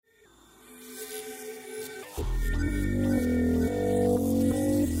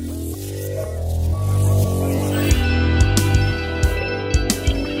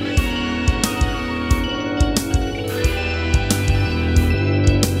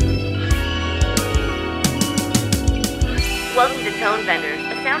Welcome to Tone Benders,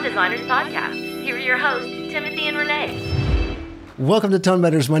 a sound designers podcast. Here are your hosts, Timothy and Renee. Welcome to Tone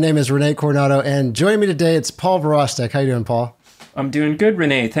Benders. My name is Renee Coronado, and joining me today, it's Paul Verostek. How you doing, Paul? I'm doing good,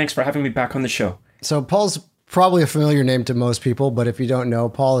 Renee. Thanks for having me back on the show. So Paul's probably a familiar name to most people, but if you don't know,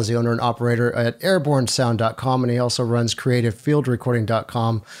 Paul is the owner and operator at airbornesound.com, and he also runs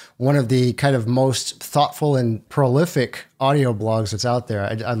creativefieldrecording.com, one of the kind of most thoughtful and prolific audio blogs that's out there.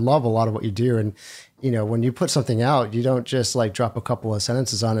 I love a lot of what you do, and you know, when you put something out, you don't just like drop a couple of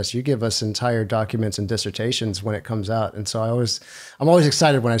sentences on us. You give us entire documents and dissertations when it comes out. And so I'm always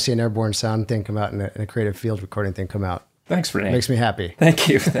excited when I see an airborne sound thing come out and a creative field recording thing come out. Thanks, Renee. Makes me happy. Thank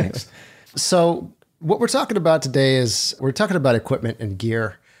you. Thanks. So what we're talking about today is we're talking about equipment and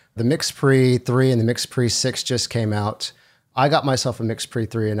gear. The MixPre 3 and the MixPre 6 just came out. I got myself a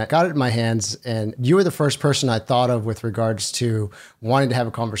MixPre 3 and I got it in my hands, and you were the first person I thought of with regards to wanting to have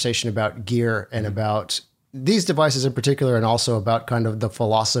a conversation about gear and about these devices in particular, and also about kind of the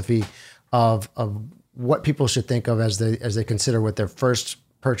philosophy of what people should think of as they consider what their first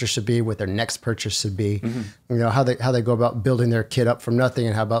purchase should be, what their next purchase should be. Mm-hmm. You know, how they go about building their kit up from nothing,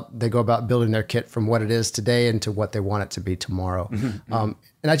 and how about they go about building their kit from what it is today into what they want it to be tomorrow. Mm-hmm.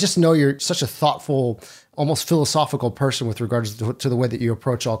 And I just know you're such a thoughtful, almost philosophical person with regards to the way that you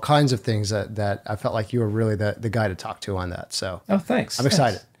approach all kinds of things that I felt like you were really the guy to talk to on that. So, thanks. I'm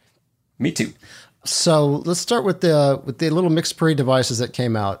excited. Thanks. Me too. So let's start with the little MixPre devices that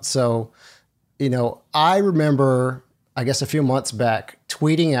came out. So, you know, I remember, I guess a few months back,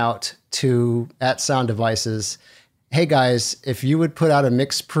 tweeting out at Sound Devices, hey guys, if you would put out a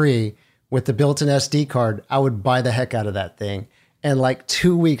MixPre with the built-in SD card, I would buy the heck out of that thing. And like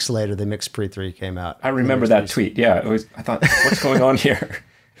 2 weeks later, the MixPre 3 came out. I remember that tweet. Yeah, I thought, what's going on here?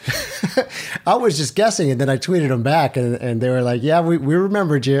 I was just guessing, and then I tweeted them back, and they were like, yeah, we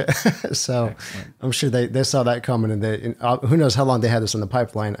remembered you. So excellent. I'm sure they saw that coming, and who knows how long they had this in the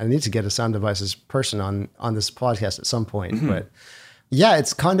pipeline. I need to get a Sound Devices person on this podcast at some point. Mm-hmm. But yeah,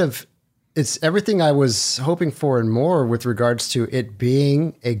 it's everything I was hoping for and more with regards to it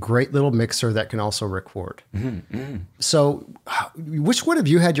being a great little mixer that can also record. Mm-hmm. Mm-hmm. So which one have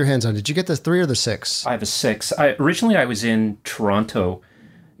you had your hands on? Did you get the 3 or the 6? I have a 6. Originally, I was in Toronto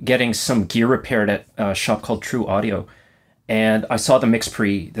getting some gear repaired at a shop called True Audio. And I saw the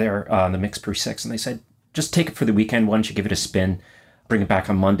MixPre there, the MixPre 6, and they said, just take it for the weekend. Why don't you give it a spin? Bring it back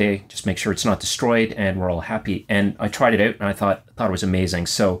on Monday. Just make sure it's not destroyed, and we're all happy. And I tried it out, and I thought it was amazing.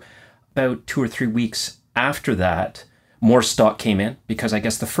 So about 2 or 3 weeks after that, more stock came in because I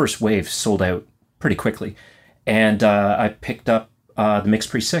guess the first wave sold out pretty quickly. And I picked up the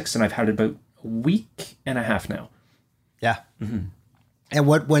MixPre 6, and I've had it about a week and a half now. Yeah. Mm-hmm. And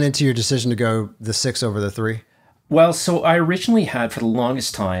what went into your decision to go the 6 over the 3? Well, so I originally had, for the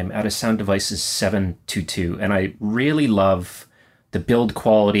longest time, at a Sound Devices 722, and I really love the build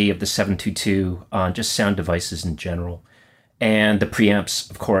quality of the 722 on just Sound Devices in general, and the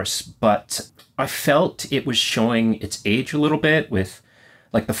preamps, of course. But I felt it was showing its age a little bit with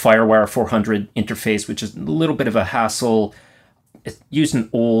like the FireWire 400 interface, which is a little bit of a hassle. It used an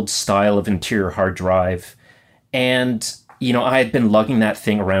old style of interior hard drive, and you know, I had been lugging that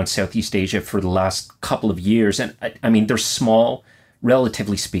thing around Southeast Asia for the last couple of years. And I mean, they're small,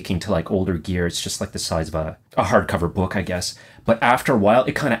 relatively speaking, to like older gear. It's just like the size of a hardcover book, I guess. But after a while,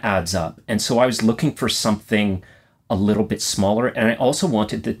 it kind of adds up. And so I was looking for something a little bit smaller. And I also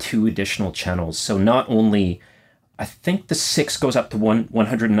wanted the 2 additional channels. So not only, I think the 6 goes up to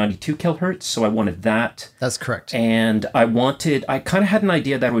 192 kilohertz. So I wanted that. That's correct. And I kind of had an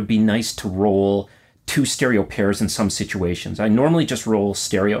idea that it would be nice to roll 2 stereo pairs in some situations. I normally just roll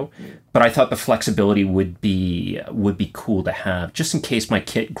stereo, but I thought the flexibility would be cool to have, just in case my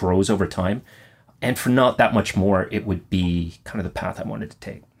kit grows over time. And for not that much more, it would be kind of the path I wanted to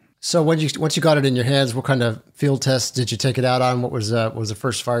take. So once you got it in your hands, what kind of field tests did you take it out on? What was the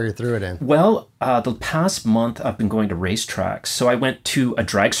first fire you threw it in? Well, the past month I've been going to racetracks. So I went to a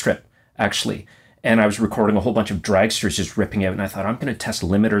drag strip, actually. And I was recording a whole bunch of dragsters just ripping out. And I thought, I'm going to test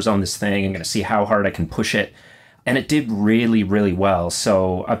limiters on this thing. I'm going to see how hard I can push it. And it did really, really well.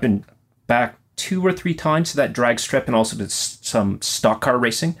 So I've been back 2 or 3 times to that drag strip, and also did some stock car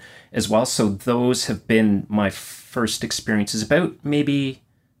racing as well. So those have been my first experiences. About maybe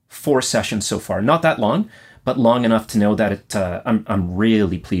 4 sessions so far. Not that long, but long enough to know that I'm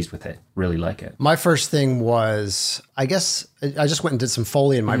really pleased with it. Really like it. My first thing was, I guess, I just went and did some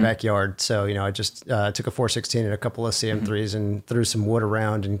Foley in my backyard. So, you know, I just took a 416 and a couple of CM3s and threw some wood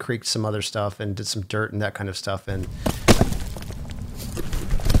around and creaked some other stuff and did some dirt and that kind of stuff. And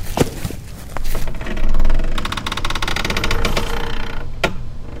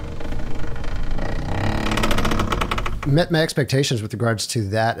met my expectations with regards to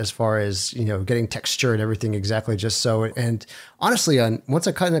that, as far as, getting texture and everything exactly just so. And honestly, once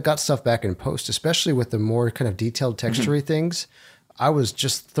I kind of got stuff back in post, especially with the more kind of detailed textury things, I was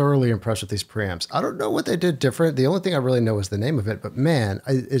just thoroughly impressed with these preamps. I don't know what they did different. The only thing I really know is the name of it, but man,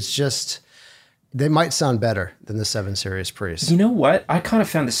 it's just, they might sound better than the 7 Series pre's. You know what? I kind of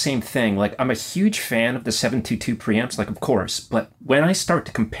found the same thing. Like, I'm a huge fan of the 722 preamps, like, of course, but when I start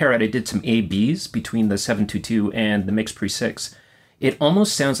to compare it, I did some A/Bs between the 722 and the Mix Pre 6. It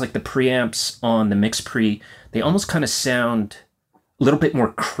almost sounds like the preamps on the Mix Pre, they almost kind of sound a little bit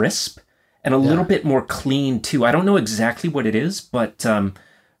more crisp and a little bit more clean too. I don't know exactly what it is, but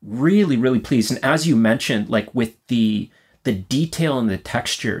really, really pleased. And as you mentioned, like with the detail and the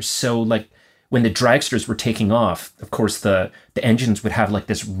textures, so like, when the dragsters were taking off, of course, the engines would have like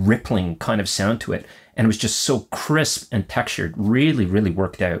this rippling kind of sound to it. And it was just so crisp and textured. Really, really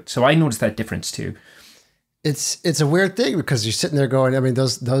worked out. So I noticed that difference too. It's a weird thing, because you're sitting there going, I mean,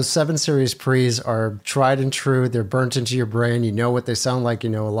 those 7 Series pre's are tried and true. They're burnt into your brain. You know what they sound like. A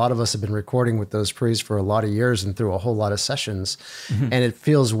lot of us have been recording with those pre's for a lot of years and through a whole lot of sessions. And it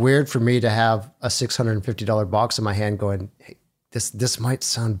feels weird for me to have a $650 box in my hand going, hey, this might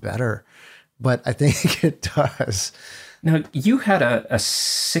sound better. But I think it does. Now, you had a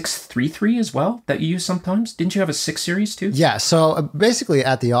 633 as well that you use sometimes. Didn't you have a 6 Series too? Yeah. So basically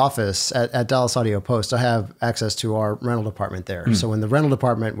at the office at Dallas Audio Post, I have access to our rental department there. So in the rental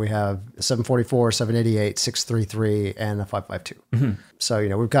department, we have 744, 788, 633, and a 552.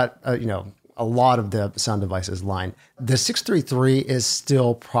 So, we've got, a lot of the sound devices line. The 633 is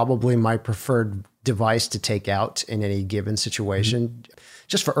still probably my preferred device to take out in any given situation,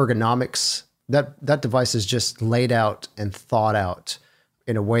 just for ergonomics. That device is just laid out and thought out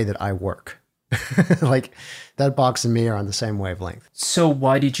in a way that I work. Like, that box and me are on the same wavelength. So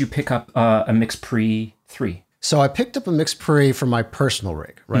why did you pick up a Mix Pre 3? So I picked up a Mix Pre for my personal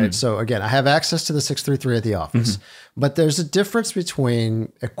rig, right? So again, I have access to the 633 at the office, but there's a difference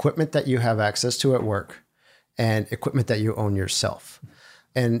between equipment that you have access to at work and equipment that you own yourself.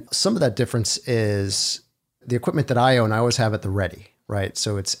 And some of that difference is the equipment that I own, I always have at the ready. Right.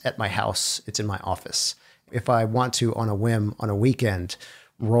 So it's at my house. It's in my office. If I want to, on a whim, on a weekend,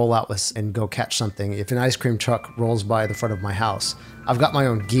 roll out and go catch something, if an ice cream truck rolls by the front of my house, I've got my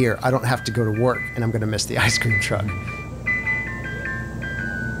own gear. I don't have to go to work and I'm going to miss the ice cream truck.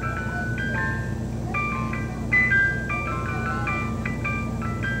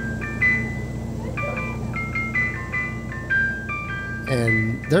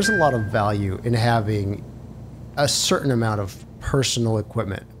 And there's a lot of value in having a certain amount of personal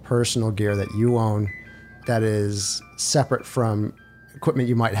equipment, personal gear that you own that is separate from equipment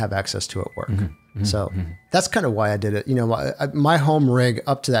you might have access to at work. So that's kind of why I did it. My home rig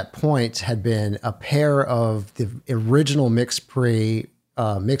up to that point had been a pair of the original Mix Pre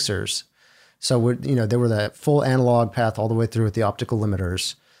mixers. So, they were the full analog path all the way through with the optical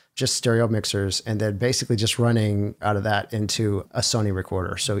limiters, just stereo mixers, and then basically just running out of that into a Sony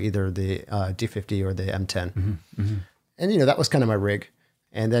recorder. So either the D50 or the M10. And, that was kind of my rig.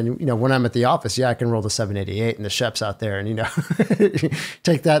 And then, when I'm at the office, I can roll the 788 and the Sheps out there and,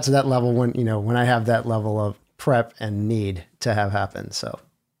 take that to that level when I have that level of prep and need to have happen. So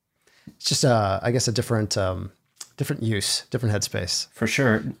it's just, I guess, a different use, different headspace. For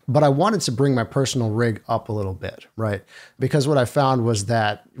sure. But I wanted to bring my personal rig up a little bit, right? Because what I found was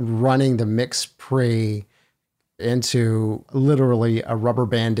that running the Mix Pre into literally a rubber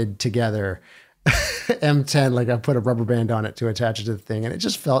banded together M10, like I put a rubber band on it to attach it to the thing, and it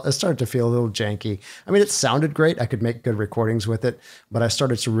started to feel a little janky. I mean, it sounded great. I could make good recordings with it, but I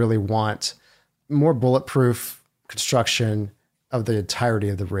started to really want more bulletproof construction of the entirety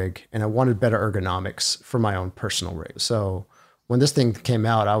of the rig, and I wanted better ergonomics for my own personal rig. So when this thing came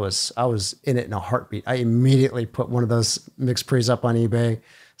out, I was in it in a heartbeat. I immediately put one of those Mix Pre's up on eBay,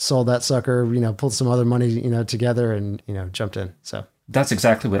 sold that sucker, pulled some other money, together, and jumped in. So that's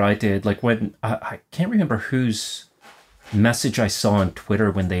exactly what I did. Like, when I can't remember whose message I saw on Twitter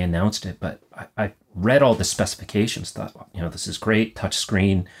when they announced it, but I read all the specifications, thought, this is great, touch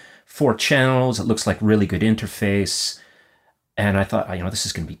screen, 4 channels, it looks like really good interface. And I thought, this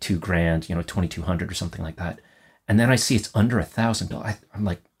is going to be $2,000, $2,200 or something like that. And then I see it's under $1,000. I'm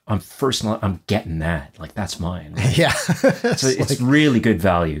like, I'm getting that. Like, that's mine. Right? Yeah. So it's really good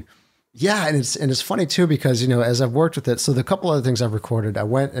value. Yeah, and it's funny too, because as I've worked with it, so the couple other things I've recorded, I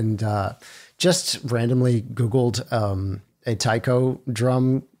went and just randomly Googled a taiko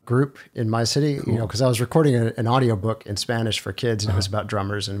drum group in my city, you know, because I was recording an audiobook in Spanish for kids, and it was about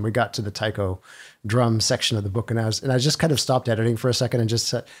drummers. And we got to the taiko drum section of the book, and I just kind of stopped editing for a second and just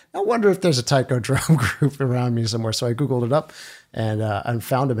said, I wonder if there's a taiko drum group around me somewhere. So I Googled it up and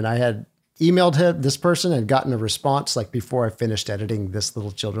found him, and I had emailed him, this person, and gotten a response like before I finished editing this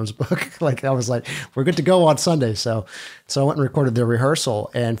little children's book. Like I was like, we're good to go on Sunday. So I went and recorded the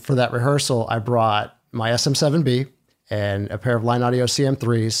rehearsal. And for that rehearsal, I brought my SM7B and a pair of Line Audio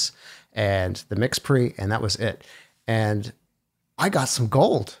CM3s and the Mix Pre, and that was it. And I got some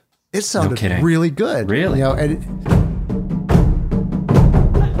gold. It sounded really good. Really? You know, and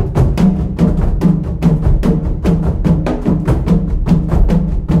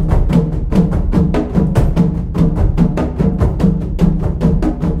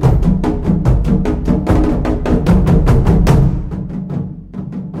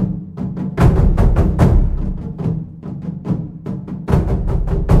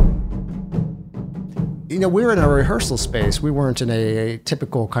you know, we were in a rehearsal space. We weren't in a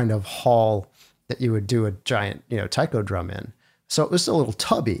typical kind of hall that you would do a giant, you know, taiko drum in. So it was a little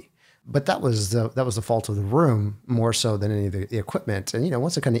tubby, but that was the fault of the room more so than any of the equipment. And, you know,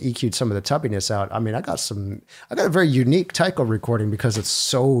 once I kind of EQ'd some of the tubbiness out, I mean, I got a very unique taiko recording because it's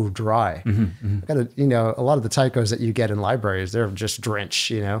so dry. I got you know, a lot of the taikos that you get in libraries, they're just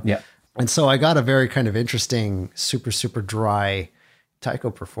drenched, you know? Yeah. And so I got a very kind of interesting, super, super dry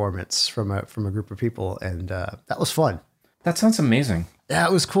taiko performance from a group of people, and that was fun. That sounds amazing. Yeah,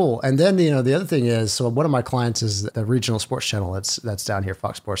 it was cool. And then, you know, the other thing is, so one of my clients is the regional sports channel that's down here,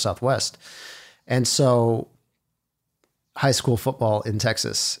 Fox Sports Southwest, and so high school football in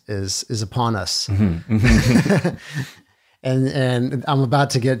Texas is upon us. And I'm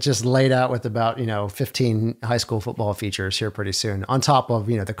about to get just laid out with about, you know, 15 high school football features here pretty soon, on top of,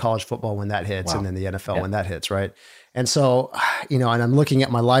 you know, the college football when that hits, and then the NFL when that hits, right? And so, you know, and I'm looking at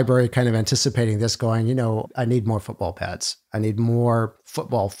my library, kind of anticipating this, going, you know, I need more football pads. I need more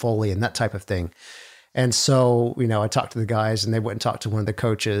football Foley and that type of thing. And so, you know, I talked to the guys, and they went and talked to one of the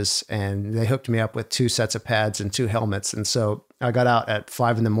coaches, and they hooked me up with 2 sets of pads and 2 helmets. And so I got out at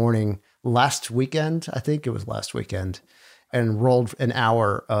 5 a.m. last weekend, I think it was last weekend, and rolled an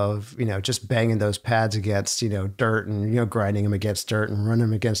hour of, you know, just banging those pads against, you know, dirt, and, you know, grinding them against dirt and running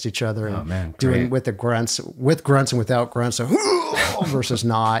them against each other, and doing with grunts and without grunts, so versus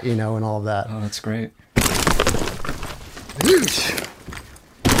not, you know, and all of that. Oh, that's great.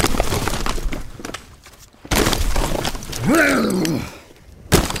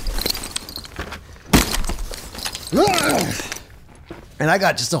 And I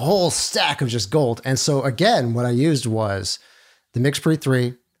got just a whole stack of just gold. And so again, what I used was the Mix Pre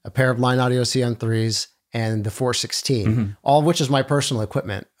 3, a pair of Line Audio CM3s, and the 416, all of which is my personal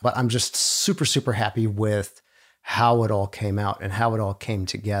equipment. But I'm just super, super happy with how it all came out and how it all came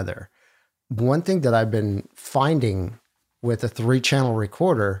together. One thing that I've been finding with a 3-channel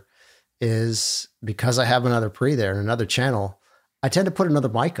recorder is, because I have another pre there and another channel, I tend to put another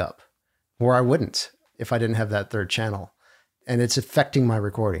mic up where I wouldn't if I didn't have that 3rd channel. And it's affecting my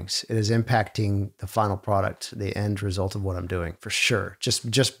recordings. It is impacting the final product, the end result of what I'm doing, for sure.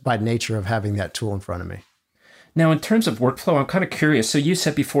 Just by nature of having that tool in front of me. Now, in terms of workflow, I'm kind of curious. So you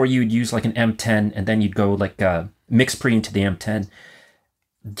said before you'd use like an M10, and then you'd go like Mix Pre into the M10.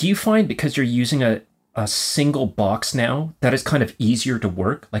 Do you find, because you're using a single box now, that is kind of easier to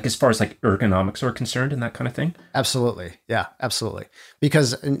work, like as far as like ergonomics are concerned and that kind of thing? Absolutely. Yeah, absolutely.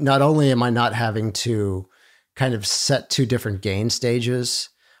 Because not only am I not having to kind of set 2 different gain stages,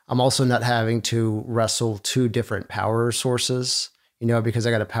 I'm also not having to wrestle 2 different power sources, you know, because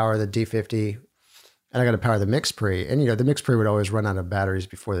I got to power the D50 and I got to power the Mix Pre. And, you know, the Mix Pre would always run out of batteries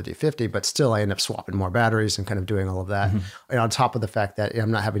before the D50, but still I end up swapping more batteries and kind of doing all of that. And on top of the fact that I'm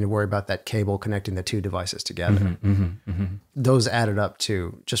not having to worry about that cable connecting the 2 devices together. Those added up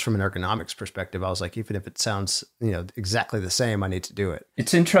to, just from an ergonomics perspective, I was like, even if it sounds, you know, exactly the same, I need to do it.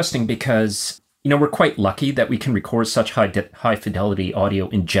 It's interesting because, you know, we're quite lucky that we can record such high fidelity audio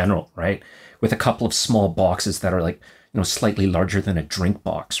in general, right? With a couple of small boxes that are like, you know, slightly larger than a drink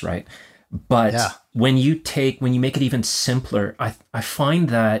box, right? But when you make it even simpler, I find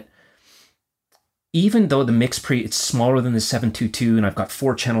that even though the Mix Pre, it's smaller than the 722 and I've got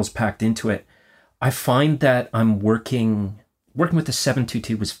 4 channels packed into it, I find that I'm working with the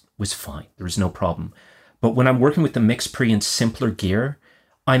 722 was fine. There was no problem. But when I'm working with the Mix Pre in simpler gear,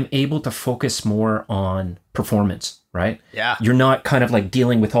 I'm able to focus more on performance, right? Yeah. You're not kind of like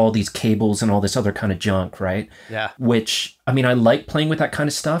dealing with all these cables and all this other kind of junk, right? Yeah. Which, I mean, I like playing with that kind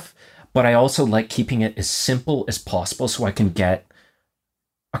of stuff, but I also like keeping it as simple as possible so I can get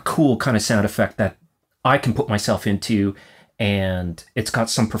a cool kind of sound effect that I can put myself into and it's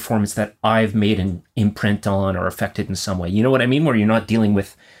got some performance that I've made an imprint on or affected in some way. You know what I mean? Where you're not dealing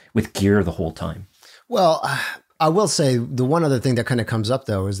with gear the whole time. Well, I will say the one other thing that kind of comes up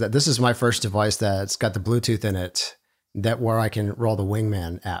though is that this is my first device that's got the Bluetooth in it, that where I can roll the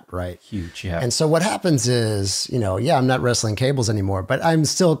Wingman app, right? Huge, yeah. And so what happens is, I'm not wrestling cables anymore, but I'm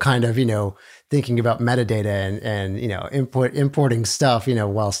still kind of, thinking about metadata and importing stuff,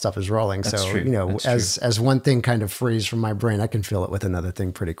 while stuff is rolling. That's so, true. as one thing kind of frees from my brain, I can fill it with another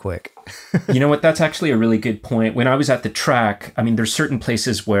thing pretty quick. You know what? That's actually a really good point. When I was at the track, I mean, there's certain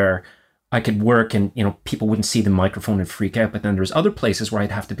places where I could work and, people wouldn't see the microphone and freak out. But then there's other places where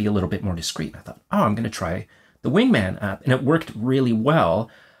I'd have to be a little bit more discreet. I thought, I'm going to try the Wingman app. And it worked really well.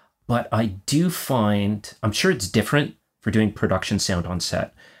 But I do find, I'm sure it's different for doing production sound on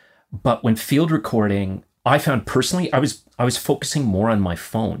set. But when field recording, I found personally, I was focusing more on my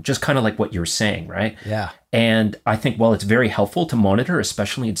phone, just kind of like what you're saying, right? Yeah. And I think while it's very helpful to monitor,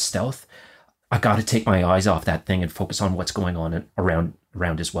 especially in stealth, I got to take my eyes off that thing and focus on what's going on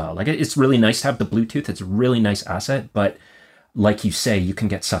around as well. Like, it's really nice to have the Bluetooth. It's a really nice asset, but like you say, you can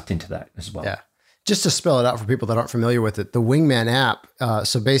get sucked into that as well. Yeah. Just to spell it out for people that aren't familiar with it, the Wingman app.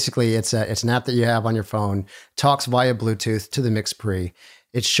 So basically, it's an app that you have on your phone, talks via Bluetooth to the MixPre.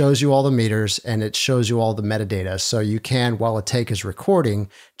 It shows you all the meters and it shows you all the metadata. So you can, while a take is recording,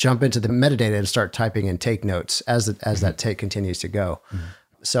 jump into the metadata and start typing in take notes as that take continues to go. Mm-hmm.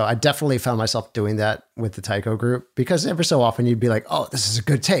 So I definitely found myself doing that with the Tyco group, because every so often you'd be like, oh, this is a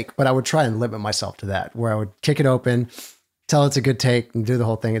good take. But I would try and limit myself to that, where I would kick it open, tell it's a good take, and do the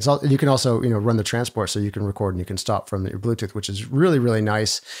whole thing. It's all, you can also, run the transport, so you can record and you can stop from your Bluetooth, which is really, really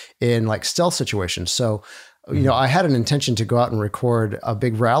nice in like stealth situations. So, I had an intention to go out and record a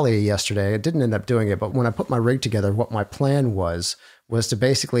big rally yesterday. I didn't end up doing it, but when I put my rig together, what my plan was to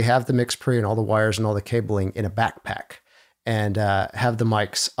basically have the MixPre and all the wires and all the cabling in a backpack, and have the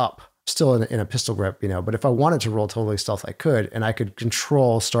mics up, still in a pistol grip, But if I wanted to roll totally stealth, I could, and I could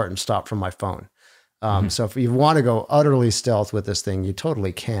control start and stop from my phone. So if you want to go utterly stealth with this thing, you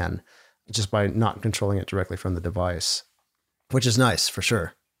totally can, just by not controlling it directly from the device, which is nice for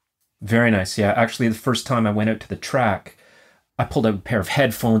sure. Very nice. Yeah. Actually, the first time I went out to the track, I pulled out a pair of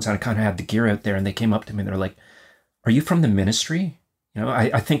headphones and I kind of had the gear out there, and they came up to me and they're like, "Are you from the ministry?"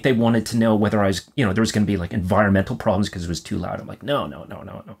 I think they wanted to know whether I was, there was going to be like environmental problems because it was too loud. I'm like, no.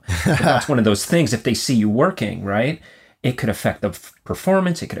 But that's one of those things. If they see you working, right, it could affect the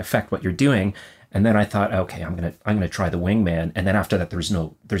performance. It could affect what you're doing. And then I thought, okay, I'm gonna try the Wingman. And then after that, there's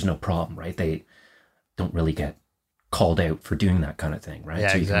no problem, right? They don't really get called out for doing that kind of thing, right?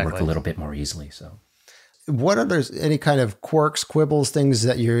 Yeah, so you can work exactly. a little bit more easily. So, what are there any kind of quirks, quibbles, things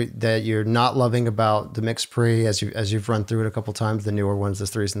that you're not loving about the MixPre as you've run through it a couple times, the newer ones, the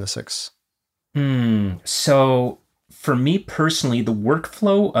 3s and the 6? So for me personally, the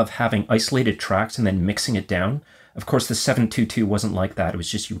workflow of having isolated tracks and then mixing it down. Of course, the 722 wasn't like that. It was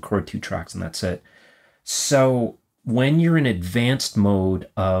just you record 2 tracks and that's it. So when you're in advanced mode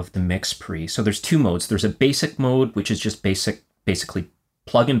of the MixPre, so there's 2 modes. There's a basic mode, which is just basically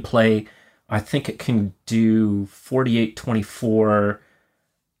plug and play. I think it can do 4824.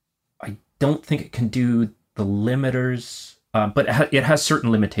 I don't think it can do the limiters, but it has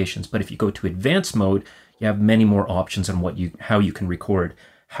certain limitations. But if you go to advanced mode, you have many more options on how you can record.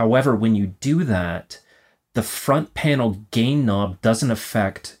 However, when you do that, the front panel gain knob doesn't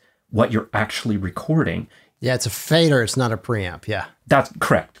affect what you're actually recording. Yeah, it's a fader. It's not a preamp. Yeah. That's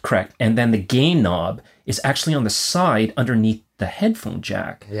correct. And then the gain knob is actually on the side underneath the headphone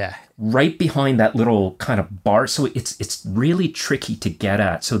jack. Yeah. Right behind that little kind of bar. So it's really tricky to get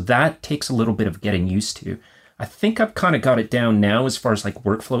at. So that takes a little bit of getting used to. I think I've kind of got it down now as far as like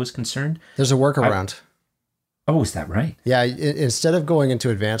workflow is concerned. There's a workaround. Oh, is that right? Yeah. Instead of going into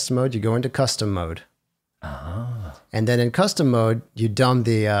advanced mode, you go into custom mode. Ah. And then in custom mode, you dumb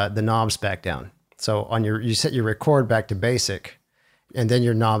the knobs back down. So you set your record back to basic, and then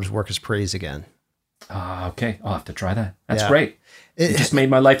your knobs work as pre's again. Okay. I'll have to try that. That's Yeah. great. It just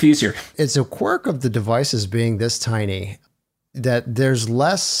made my life easier. It's a quirk of the devices being this tiny that there's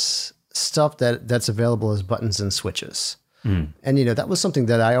less stuff that's available as buttons and switches. And, that was something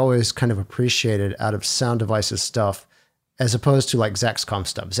that I always kind of appreciated out of Sound Devices stuff, as opposed to like Zaxcom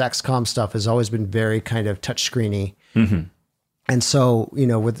stuff. Zaxcom stuff has always been very kind of touchscreeny. Mm-hmm. And so,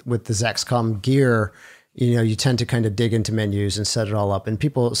 with the Zaxcom gear, you tend to kind of dig into menus and set it all up. And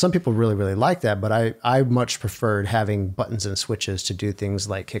some people really, really like that, but I much preferred having buttons and switches to do things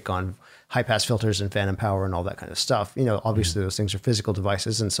like kick on high pass filters and phantom power and all that kind of stuff. Obviously those things are physical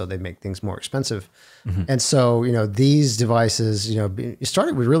devices, and so they make things more expensive. And so, these devices, you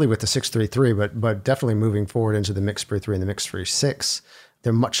started with the 633, but definitely moving forward into the MixPre 3 and the MixPre 6,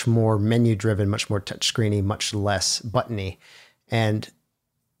 they're much more menu driven, much more touchscreeny, much less buttony. And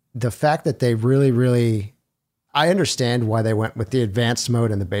the fact that they really, really, I understand why they went with the advanced mode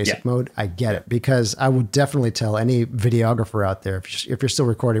and the basic mode. I get it, because I would definitely tell any videographer out there, if you're still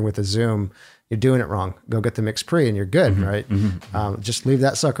recording with a Zoom, you're doing it wrong. Go get the MixPre and you're good, right? Just leave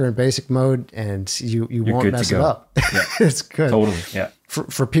that sucker in basic mode and you won't mess it up. Yeah. It's good. Totally, yeah.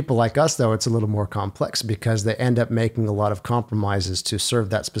 For people like us, though, it's a little more complex because they end up making a lot of compromises to serve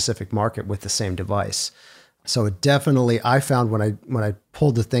that specific market with the same device. So definitely, I found when I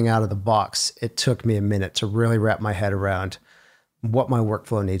pulled the thing out of the box, it took me a minute to really wrap my head around what my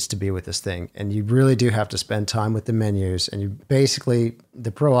workflow needs to be with this thing. And you really do have to spend time with the menus. And you basically,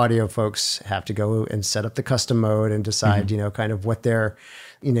 the pro audio folks have to go and set up the custom mode and decide, kind of what they're,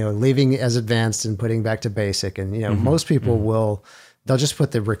 leaving as advanced and putting back to basic. And, most people they'll just put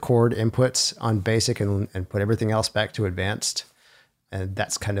the record inputs on basic and put everything else back to advanced. And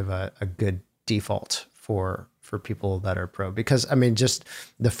that's kind of a good default for people that are pro, because just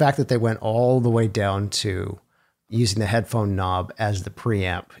the fact that they went all the way down to using the headphone knob as the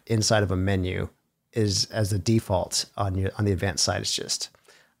preamp inside of a menu is as the default on the advanced side. It's just,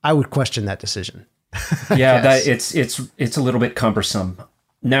 I would question that decision. Yeah, it's a little bit cumbersome.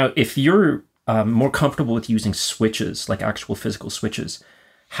 Now, if you're more comfortable with using switches, like actual physical switches,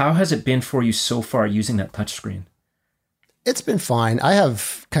 how has it been for you so far using that touchscreen? It's been fine. I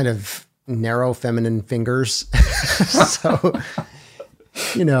have kind of narrow feminine fingers. So,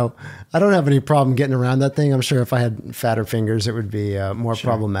 I don't have any problem getting around that thing. I'm sure if I had fatter fingers, it would be more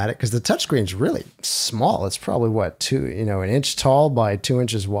problematic, because the touchscreen is really small. It's probably an inch tall by 2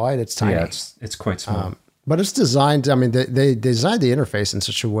 inches wide. It's tiny. Yeah, it's quite small. But it's designed, they designed the interface in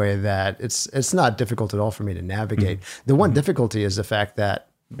such a way that it's not difficult at all for me to navigate. The one difficulty is the fact that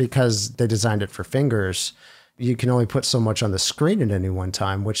because they designed it for fingers, you can only put so much on the screen at any one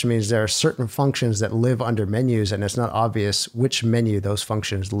time, which means there are certain functions that live under menus, and it's not obvious which menu those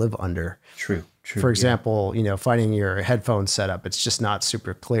functions live under. True. For example, finding your headphone setup, it's just not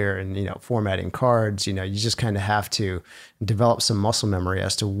super clear, and, formatting cards, you just kind of have to develop some muscle memory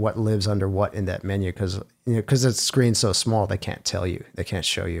as to what lives under what in that menu, because the screen's so small, they can't tell you, they can't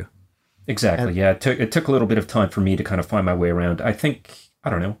show you. Exactly. It took a little bit of time for me to kind of find my way around. I think, I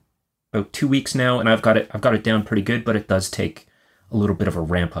don't know, about 2 weeks now, and I've got it down pretty good, but it does take a little bit of a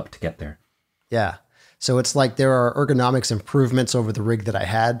ramp up to get there. Yeah. So it's like there are ergonomics improvements over the rig that I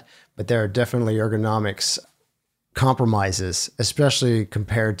had, but there are definitely ergonomics compromises, especially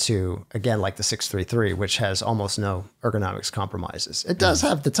compared to, again, like the 633, which has almost no ergonomics compromises. It does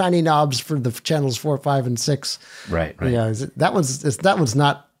have the tiny knobs for the channels 4, 5, and 6. Right. That one's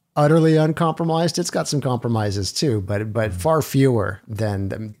not utterly uncompromised. It's got some compromises too, but far fewer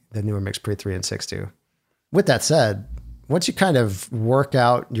than the newer MixPre 3 and 6 do. With that said, once you kind of work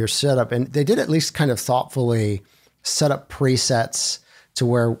out your setup, and they did at least kind of thoughtfully set up presets to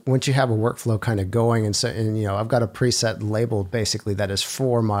where once you have a workflow kind of going, and I've got a preset labeled basically that is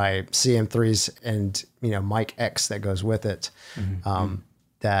for my CM3s and Mic X that goes with it,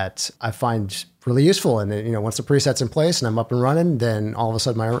 that I find really useful. And once the preset's in place and I'm up and running, then all of a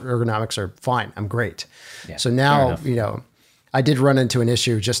sudden my ergonomics are fine. I'm great. Yeah, so now I did run into an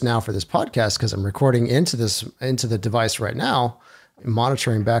issue just now for this podcast, because I'm recording into the device right now,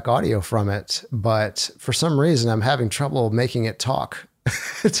 monitoring back audio from it. But for some reason, I'm having trouble making it talk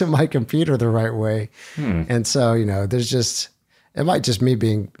to my computer the right way. And so, it might just me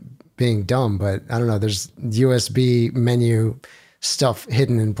being dumb, but I don't know. There's USB menu stuff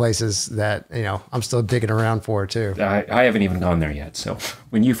hidden in places that, I'm still digging around for too. I haven't even gone there yet. So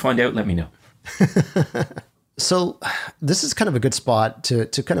when you find out, let me know. So this is kind of a good spot to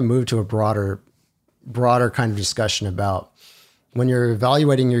kind of move to a broader kind of discussion about when you're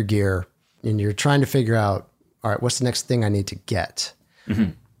evaluating your gear and you're trying to figure out, all right, what's the next thing I need to get?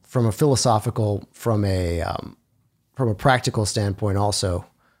 From a philosophical, from a practical standpoint also,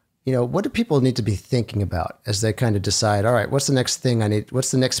 what do people need to be thinking about as they kind of decide, all right, what's the next thing I need?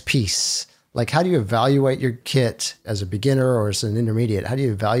 What's the next piece? Like, how do you evaluate your kit as a beginner or as an intermediate? How do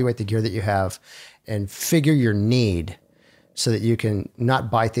you evaluate the gear that you have and figure your need so that you can not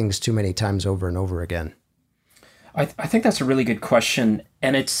buy things too many times over and over again? I think that's a really good question.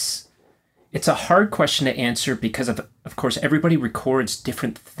 And it's a hard question to answer because of course, everybody records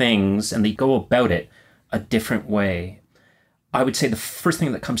different things and they go about it a different way, I would say the first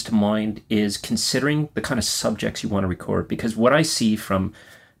thing that comes to mind is considering the kind of subjects you want to record. Because what I see from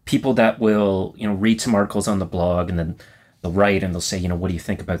people that will, read some articles on the blog and then they'll write and they'll say, what do you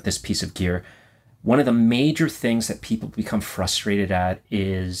think about this piece of gear? One of the major things that people become frustrated at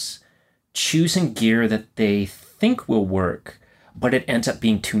is choosing gear that they think will work, but it ends up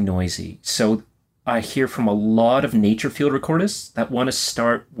being too noisy. So I hear from a lot of nature field recordists that want to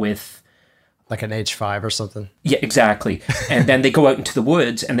start with like an H5 or something. Yeah, exactly. And then they go out into the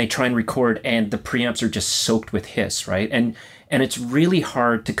woods and they try and record and the preamps are just soaked with hiss, right? And it's really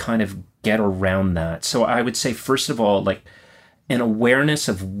hard to kind of get around that. So I would say, first of all, like an awareness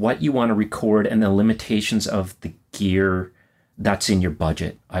of what you want to record and the limitations of the gear that's in your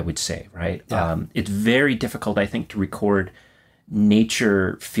budget, I would say, right? Yeah. It's very difficult, I think, to record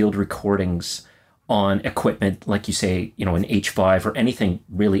nature field recordings on equipment, like you say, an H5 or anything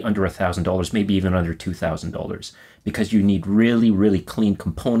really under $1,000, maybe even under $2,000, because you need really, really clean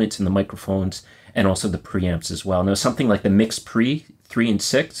components in the microphones and also the preamps as well. Now, something like the MixPre 3 and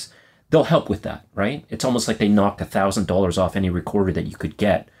 6, they'll help with that, right? It's almost like they knocked $1,000 off any recorder that you could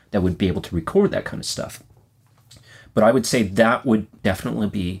get that would be able to record that kind of stuff. But I would say that would definitely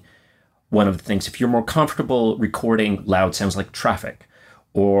be one of the things. If you're more comfortable recording loud sounds like traffic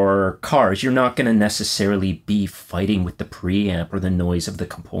or cars, you're not going to necessarily be fighting with the preamp or the noise of the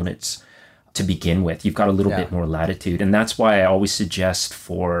components to begin with. You've got a little bit more latitude. And that's why I always suggest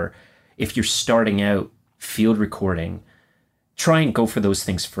if you're starting out field recording, try and go for those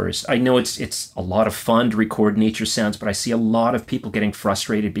things first. I know it's a lot of fun to record nature sounds, but I see a lot of people getting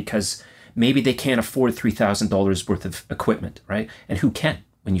frustrated because maybe they can't afford $3,000 worth of equipment, right? And who can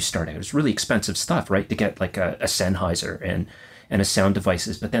when you start out? It's really expensive stuff, right? To get like a Sennheiser and a sound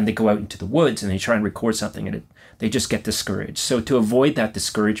devices, but then they go out into the woods and they try and record something and they just get discouraged. So to avoid that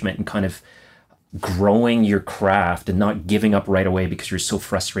discouragement and kind of growing your craft and not giving up right away because you're so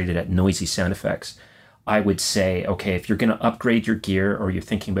frustrated at noisy sound effects, I would say, okay, if you're going to upgrade your gear or you're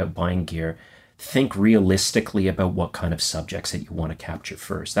thinking about buying gear, think realistically about what kind of subjects that you want to capture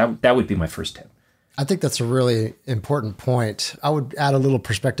first. That would be my first tip. I think that's a really important point. I would add a little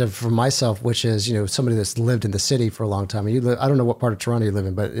perspective for myself, which is, somebody that's lived in the city for a long time. I don't know what part of Toronto you live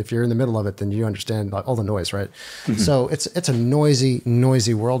in, but if you're in the middle of it, then you understand all the noise, right? Mm-hmm. So it's a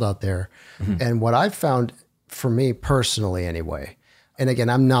noisy world out there. Mm-hmm. And what I've found for me personally anyway, and again,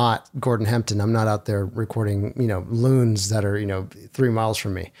 I'm not Gordon Hempton. I'm not out there recording, loons that are, 3 miles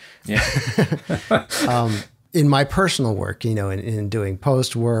from me. Yeah. In my personal work, in doing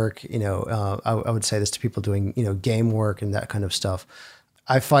post work, I would say this to people doing, game work and that kind of stuff.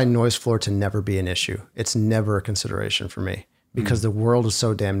 I find noise floor to never be an issue. It's never a consideration for me because the world is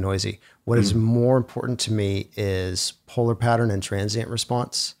so damn noisy. What is more important to me is polar pattern and transient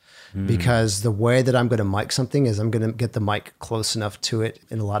response. Because the way that I'm going to mic something is I'm going to get the mic close enough to it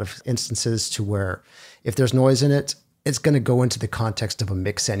in a lot of instances to where if there's noise in it, it's going to go into the context of a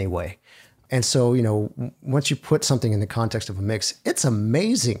mix anyway. And so, once you put something in the context of a mix, it's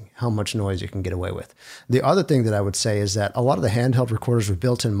amazing how much noise you can get away with. The other thing that I would say is that a lot of the handheld recorders with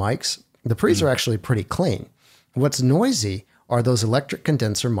built-in mics, the pre's are actually pretty clean. What's noisy are those electric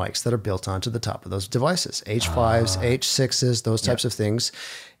condenser mics that are built onto the top of those devices, H5s, H6s, those types of things.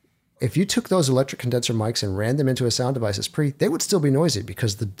 If you took those electric condenser mics and ran them into a sound device's pre, they would still be noisy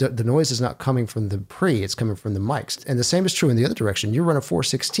because the noise is not coming from the pre, it's coming from the mics. And the same is true in the other direction. You run a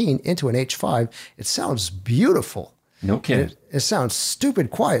 416 into an H5, it sounds beautiful. No kidding. It sounds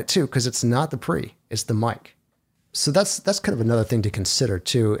stupid quiet too because it's not the pre, it's the mic. So that's kind of another thing to consider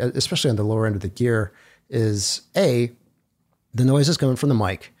too, especially on the lower end of the gear, is A, the noise is coming from the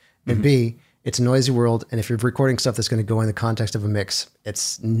mic, and B, it's a noisy world, and if you're recording stuff that's going to go in the context of a mix,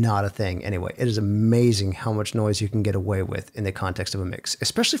 it's not a thing anyway. It is amazing how much noise you can get away with in the context of a mix,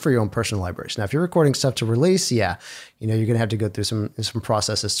 especially for your own personal libraries. Now, if you're recording stuff to release, you're going to have to go through some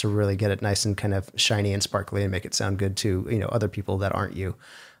processes to really get it nice and kind of shiny and sparkly and make it sound good to other people that aren't you.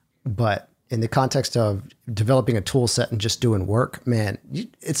 But in the context of developing a tool set and just doing work, man,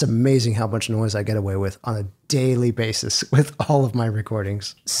 it's amazing how much noise I get away with on a daily basis with all of my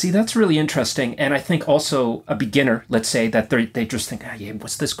recordings. See, that's really interesting. And I think also a beginner, let's say that they just think,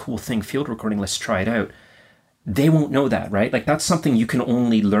 what's this cool thing, field recording, let's try it out. They won't know that, right? Like that's something you can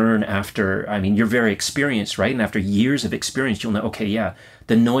only learn after, you're very experienced, right? And after years of experience, you'll know, okay,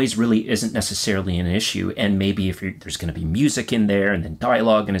 the noise really isn't necessarily an issue. And maybe if there's going to be music in there and then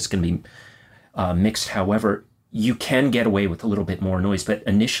dialogue and it's going to be mixed, however, you can get away with a little bit more noise, but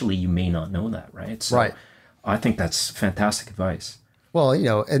initially you may not know that, right? So right. I think that's fantastic advice. Well,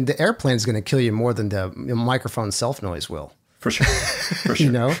 and the airplane is going to kill you more than the microphone self noise will. For sure. For sure.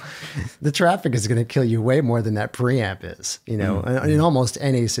 You know, the traffic is going to kill you way more than that preamp is, you know, in almost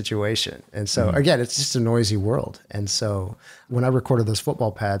any situation. And so again, it's just a noisy world. And so when I recorded those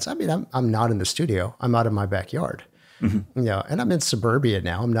football pads, I mean, I'm not in the studio. I'm out in my backyard, you know, and I'm in suburbia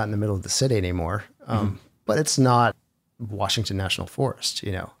now. I'm not in the middle of the city anymore. But it's not Washington National Forest,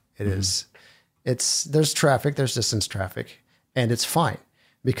 you know, there's traffic, there's distance traffic, and it's fine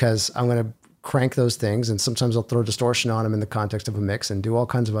because I'm going to crank those things, and sometimes I'll throw distortion on them in the context of a mix and do all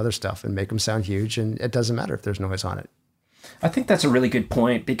kinds of other stuff and make them sound huge, and it doesn't matter if there's noise on it. I think that's a really good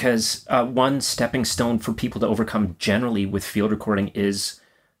point because one stepping stone for people to overcome generally with field recording is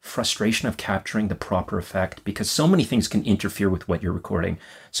frustration of capturing the proper effect, because so many things can interfere with what you're recording.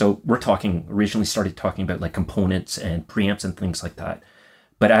 So originally started talking about like components and preamps and things like that.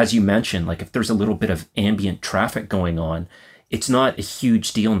 But as you mentioned, like if there's a little bit of ambient traffic going on, it's not a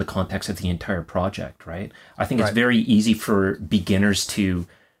huge deal in the context of the entire project, right? I think it's very easy for beginners to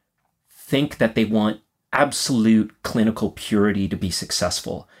think that they want absolute clinical purity to be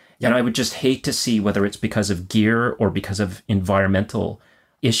successful. Yep. And I would just hate to see, whether it's because of gear or because of environmental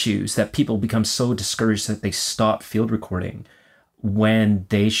issues, that people become so discouraged that they stop field recording when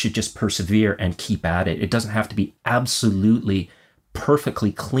they should just persevere and keep at it. It doesn't have to be absolutely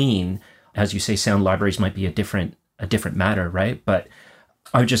perfectly clean. As you say, sound libraries might be a different matter, right? But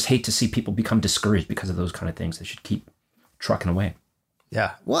I would just hate to see people become discouraged because of those kind of things. They should keep trucking away.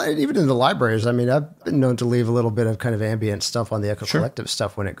 Yeah. Well, even in the libraries, I mean, I've been known to leave a little bit of kind of ambient stuff on the Echo Collective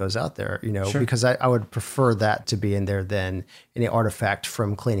stuff when it goes out there, you know, because I would prefer that to be in there than any artifact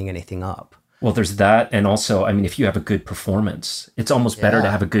from cleaning anything up. Well, there's that. And also, I mean, if you have a good performance, it's almost better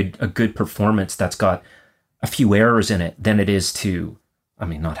to have a good performance that's got a few errors in it than it is to, I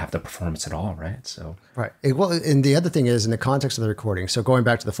mean, not have the performance at all, right? So right. Well, and the other thing is in the context of the recording. So going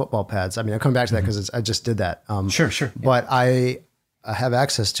back to the football pads, I mean, I'll come back to that because I just did that. Sure. But I have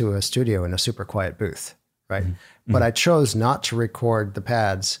access to a studio in a super quiet booth, right? But I chose not to record the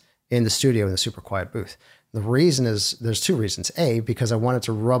pads in the studio in the super quiet booth. The reason is, there's two reasons. A, because I wanted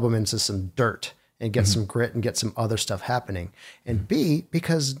to rub them into some dirt and get some grit and get some other stuff happening. And B,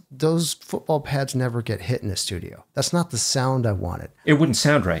 because those football pads never get hit in the studio. That's not the sound I wanted. It wouldn't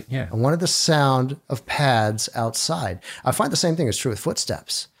sound right, yeah. I wanted the sound of pads outside. I find the same thing is true with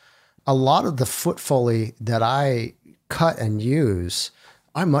footsteps. A lot of the foot foley that I cut and use,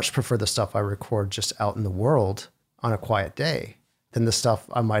 I much prefer the stuff I record just out in the world on a quiet day than the stuff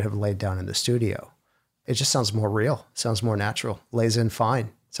I might have laid down in the studio. It just sounds more real, sounds more natural, lays in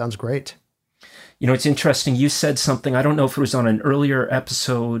fine, sounds great. You know, it's interesting. You said something, I don't know if it was on an earlier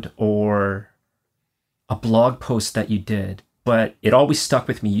episode or a blog post that you did, but it always stuck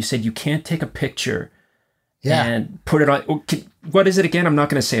with me. You said you can't take a picture and put it on. What is it again? I'm not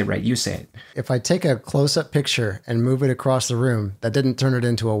going to say it right. You say it. If I take a close-up picture and move it across the room, that didn't turn it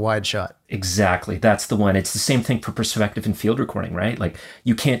into a wide shot. Exactly. That's the one. It's the same thing for perspective and field recording, right? Like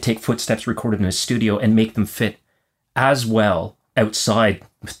you can't take footsteps recorded in a studio and make them fit as well outside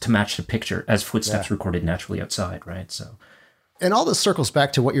to match the picture as footsteps recorded naturally outside, right? So, and all this circles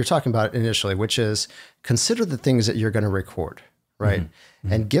back to what you're talking about initially, which is consider the things that you're going to record, right?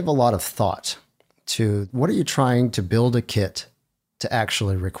 And give a lot of thought to what are you trying to build a kit to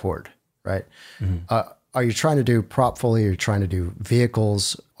actually record, right? Are you trying to do prop foley? Are you trying to do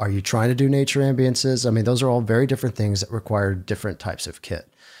vehicles? Are you trying to do nature ambiences? I mean, those are all very different things that require different types of kit.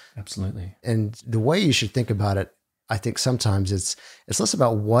 Absolutely. And the way you should think about it, I think sometimes it's less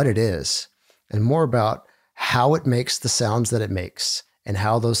about what it is and more about how it makes the sounds that it makes and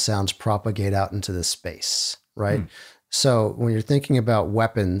how those sounds propagate out into the space, right? So when you're thinking about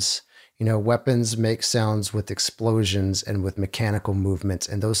weapons, you know, weapons make sounds with explosions and with mechanical movements,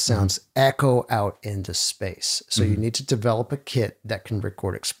 and those sounds echo out into space. So you need to develop a kit that can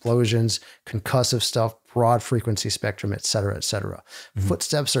record explosions, concussive stuff, broad frequency spectrum, et cetera, et cetera.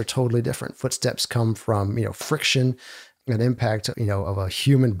 Footsteps are totally different. Footsteps come from, you know, friction and impact, you know, of a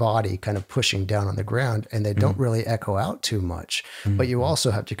human body kind of pushing down on the ground, and they don't really echo out too much. But you also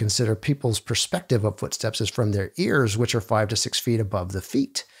have to consider people's perspective of footsteps is from their ears, which are 5 to 6 feet above the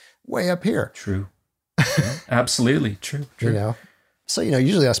feet. Way up here. True. Absolutely. True. You know, so, you know,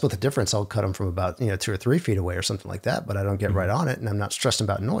 usually I split the difference. I'll cut them from about, 2 or 3 feet away or something like that, but I don't get right on it. And I'm not stressing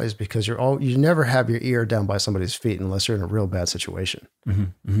about noise because you never have your ear down by somebody's feet unless you're in a real bad situation.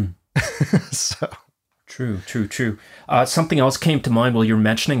 So true. Something else came to mind while you're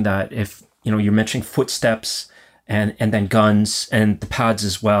mentioning that. If, you know, you're mentioning footsteps and then guns and the pads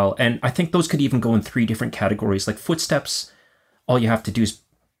as well. And I think those could even go in 3 different categories. Like footsteps, all you have to do is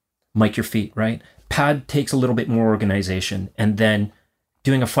mic your feet, right? Pad takes a little bit more organization, and then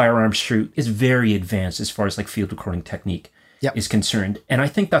doing a firearm shoot is very advanced as far as like field recording technique. Yep. is concerned. And I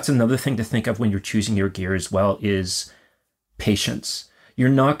think that's another thing to think of when you're choosing your gear as well is patience. You're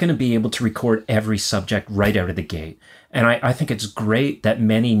not going to be able to record every subject right out of the gate. And I think it's great that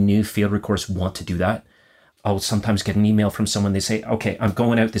many new field recorders want to do that. I'll sometimes get an email from someone. They say, okay, I'm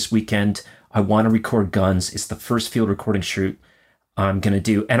going out this weekend. I want to record guns. It's the first field recording shoot I'm going to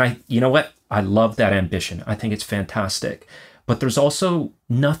do. And you know what? I love that ambition. I think it's fantastic. But there's also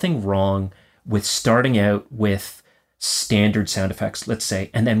nothing wrong with starting out with standard sound effects, let's say,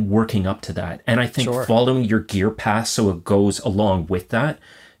 and then working up to that. And I think following your gear path so it goes along with that,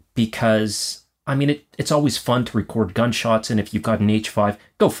 because I mean, it's always fun to record gunshots. And if you've got an H5,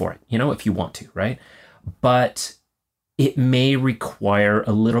 go for it, if you want to, right? But it may require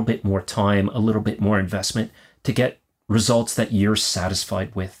a little bit more time, a little bit more investment to get results that you're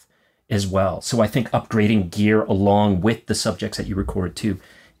satisfied with as well. So I think upgrading gear along with the subjects that you record too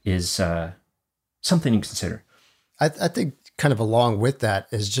is something to consider. I think kind of along with that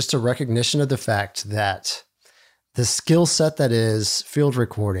is just a recognition of the fact that the skill set that is field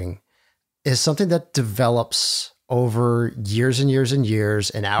recording is something that develops over years and years and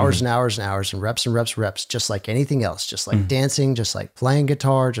years and hours and hours and hours and reps, just like anything else, just like dancing, just like playing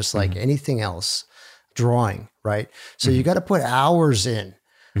guitar, just like anything else, drawing, right? So you got to put hours in,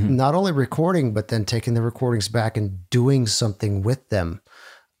 not only recording, but then taking the recordings back and doing something with them.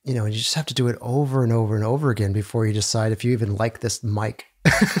 And you just have to do it over and over and over again before you decide if you even like this mic.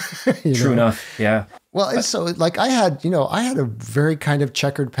 True enough. Yeah. Well, so like I had a very kind of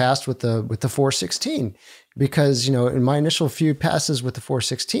checkered past with the 416 because, in my initial few passes with the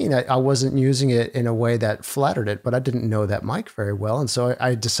 416, I wasn't using it in a way that flattered it, but I didn't know that mic very well. And so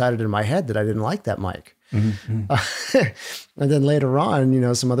I decided in my head that I didn't like that mic. And then later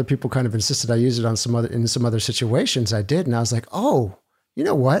on, some other people kind of insisted I use it in some other situations. I did. And I was like, oh, you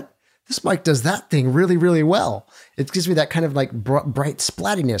know what? This mic does that thing really, really well. It gives me that kind of like bright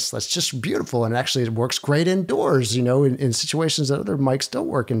splattiness. That's just beautiful. And actually it works great indoors, in situations that other mics don't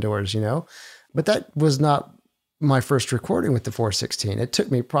work indoors, But that was not my first recording with the 416. It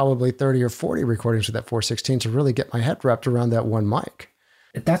took me probably 30 or 40 recordings with that 416 to really get my head wrapped around that one mic.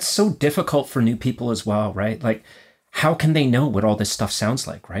 That's so difficult for new people as well, right? Like, how can they know what all this stuff sounds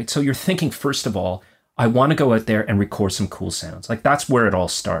like, right? So you're thinking, first of all, I want to go out there and record some cool sounds. Like that's where it all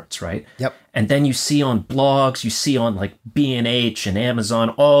starts, right? Yep. And then you see on blogs, you see on like B&H and Amazon,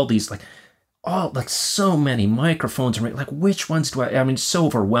 all these so many microphones. Like which ones do I mean, it's so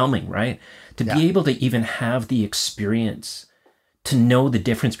overwhelming, right? To be able to even have the experience to know the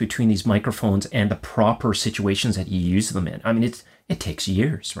difference between these microphones and the proper situations that you use them in. I mean, it takes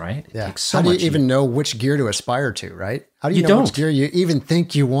years, right? It takes so much. How do you even know which gear to aspire to, right? How do you know which gear you even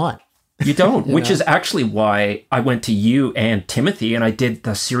think you want? You don't, which is actually why I went to you and Timothy and I did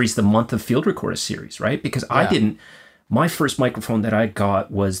the series, the Month of Field Recorder series, right? Because my first microphone that I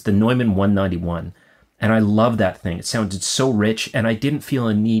got was the Neumann 191. And I love that thing. It sounded so rich and I didn't feel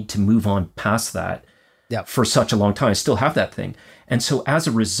a need to move on past that for such a long time. I still have that thing. And so as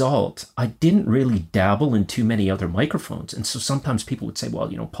a result, I didn't really dabble in too many other microphones. And so sometimes people would say, well,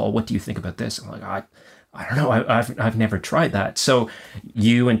 Paul, what do you think about this? I'm like, I don't know. I've never tried that. So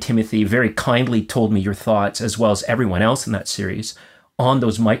you and Timothy very kindly told me your thoughts, as well as everyone else in that series, on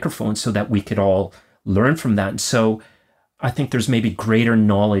those microphones so that we could all learn from that. And so I think there's maybe greater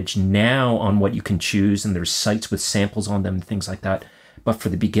knowledge now on what you can choose, and there's sites with samples on them and things like that. But for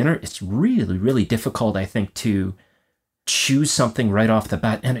the beginner, it's really, really difficult, I think, to choose something right off the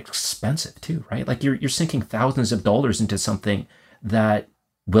bat, and expensive too, right? Like you're sinking thousands of dollars into something that,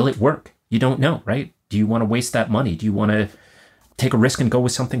 will it work? You don't know, right? Do you want to waste that money? Do you want to take a risk and go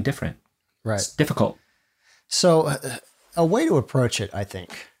with something different? Right. It's difficult. So a way to approach it, I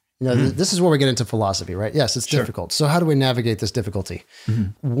think, this is where we get into philosophy, right? Yes, it's difficult. So how do we navigate this difficulty?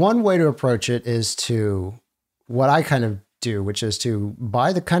 One way to approach it is to what I kind of do, which is to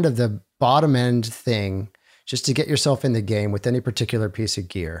buy the bottom end thing just to get yourself in the game with any particular piece of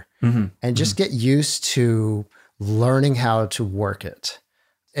gear and just get used to learning how to work it.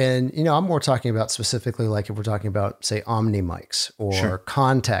 And, I'm more talking about specifically like if we're talking about, say, Omni mics or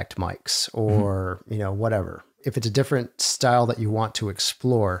contact mics or, whatever. If it's a different style that you want to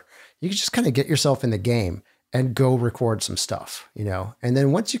explore, you can just kind of get yourself in the game and go record some stuff, And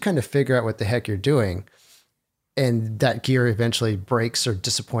then once you kind of figure out what the heck you're doing and that gear eventually breaks or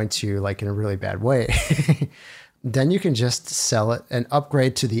disappoints you like in a really bad way, then you can just sell it and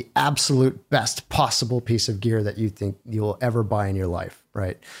upgrade to the absolute best possible piece of gear that you think you'll ever buy in your life,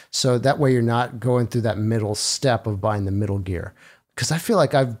 right? So that way you're not going through that middle step of buying the middle gear. Because I feel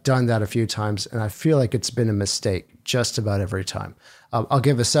like I've done that a few times and I feel like it's been a mistake just about every time. I'll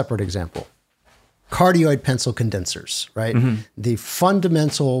give a separate example. cardioid pencil condensers, right? The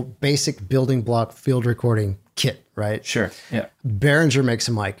fundamental basic building block field recording kit, right? Sure. Yeah. Behringer makes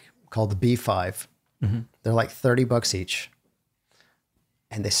a mic called the B5. They're like $30 each.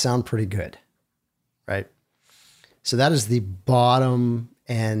 And they sound pretty good, right? So that is the bottom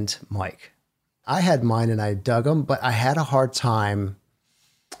end mic. I had mine and I dug them, but I had a hard time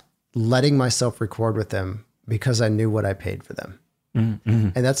letting myself record with them because I knew what I paid for them.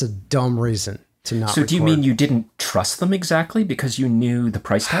 And that's a dumb reason to not So record. do you mean you didn't trust them exactly because you knew the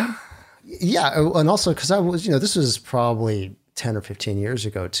price tag? Yeah, and also because I was, this was probably 10 or 15 years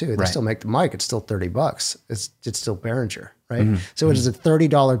ago too. They still make the mic. It's still $30. It's still Behringer, right? So it is a $30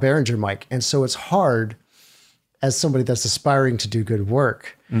 Behringer mic. And so it's hard as somebody that's aspiring to do good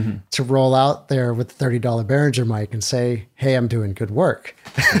work to roll out there with the $30 Behringer mic and say, hey, I'm doing good work.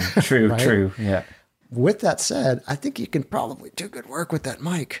 True, Right? true. Yeah. With that said, I think you can probably do good work with that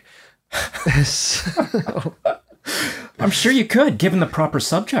mic. So, I'm sure you could, given the proper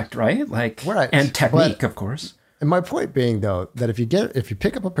subject, right? Like, Right. and technique, But- of course. and my point being though, that if you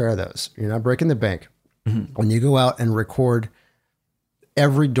pick up a pair of those, you're not breaking the bank. When you go out and record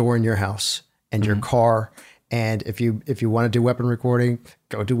every door in your house and your car, and if you want to do weapon recording,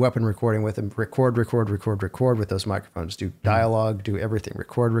 go do weapon recording with them. Record with those microphones. Do dialogue, do everything.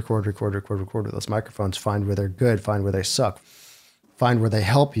 Record with those microphones. Find where they're good, find where they suck. Find where they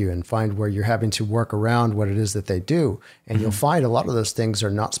help you, and find where you're having to work around what it is that they do. And you'll find a lot of those things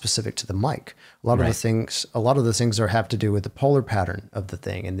are not specific to the mic. A lot of the things have to do with the polar pattern of the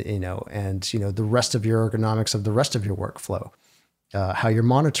thing, and the rest of your ergonomics of the rest of your workflow, how you're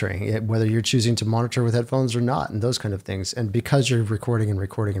monitoring it, whether you're choosing to monitor with headphones or not, and those kind of things. And because you're recording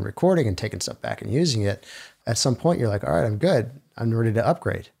and taking stuff back and using it, at some point you're like, all right, I'm good. I'm ready to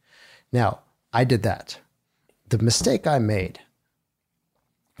upgrade. Now, I did that. The mistake I made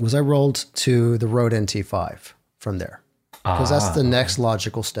was I rolled to the Rode NT5 from there, because that's the next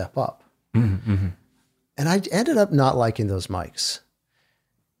logical step up. And I ended up not liking those mics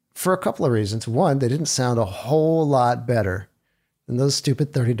for a couple of reasons. One, they didn't sound a whole lot better than those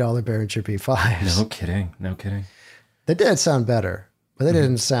stupid $30 Behringer B5s. No kidding. They did sound better, but they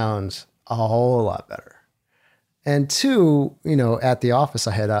didn't sound a whole lot better. And two, at the office,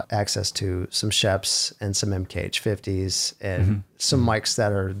 I had access to some Sheps and some MKH50s and some mics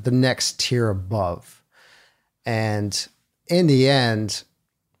that are the next tier above. And in the end,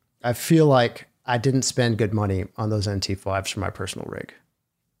 I feel like I didn't spend good money on those NT5s for my personal rig.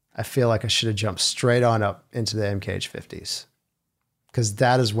 I feel like I should have jumped straight on up into the MKH50s, because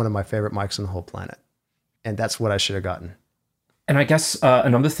that is one of my favorite mics on the whole planet. And that's what I should have gotten. And I guess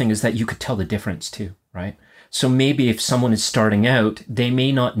another thing is that you could tell the difference too, right? So maybe if someone is starting out, they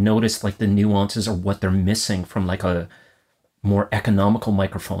may not notice like the nuances or what they're missing from like a more economical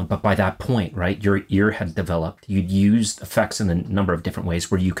microphone. But by that point, right, your ear had developed. You'd used effects in a number of different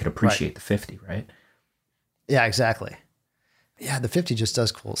ways where you could appreciate the 50, right? Yeah, exactly. Yeah, the 50 just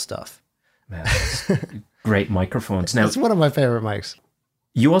does cool stuff. Man, that's great microphones. Now, It's one of my favorite mics.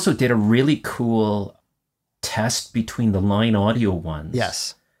 you also did a really cool test between the Line Audio ones.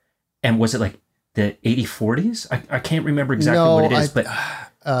 Yes. And was it like the 8040s? I can't remember exactly what it is, but...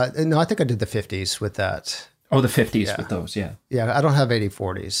 No, I think I did the 50s with that. Oh, the 50s with those, yeah. Yeah, I don't have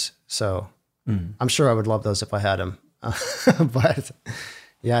 8040s, so I'm sure I would love those if I had them. But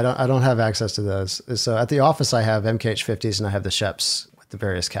yeah, I don't have access to those. So at the office, I have MKH50s and I have the Sheps with the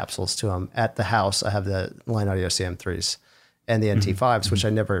various capsules to them. At the house, I have the Line Audio CM3s and the NT5s, which I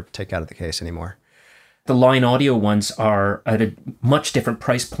never take out of the case anymore. The Line Audio ones are at a much different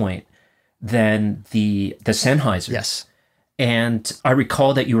price point than the Sennheisers. Yes. And I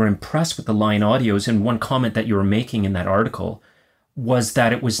recall that you were impressed with the Line Audios, and one comment that you were making in that article was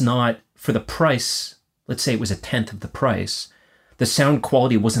that it was not, for the price, let's say it was a tenth of the price, the sound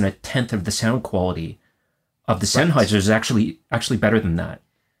quality wasn't a tenth of the sound quality of the Sennheisers. Actually better than that.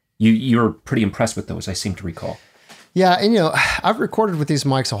 You're pretty impressed with those, I seem to recall. Yeah, and I've recorded with these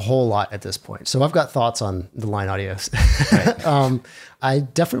mics a whole lot at this point, so I've got thoughts on the Line Audios. Right. I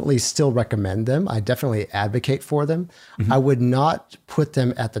definitely still recommend them. I definitely advocate for them. I would not put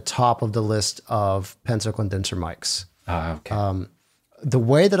them at the top of the list of pencil condenser mics. Okay. The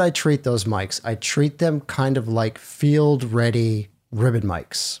way that I treat those mics, I treat them kind of like field-ready ribbon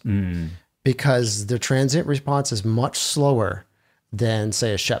mics, because their transient response is much slower than,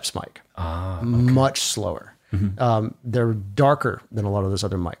 say, a Sheps mic. Much slower. They're darker than a lot of those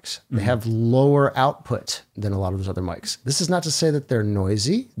other mics. They have lower output than a lot of those other mics. This is not to say that they're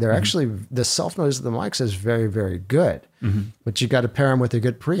noisy. They're actually, the self noise of the mics is very, very good, but you got to pair them with a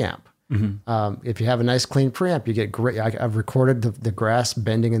good preamp. If you have a nice clean preamp, you get great. I've recorded the grass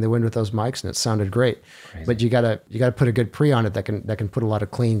bending in the wind with those mics, and it sounded great. Crazy. But you gotta put a good pre on it that can put a lot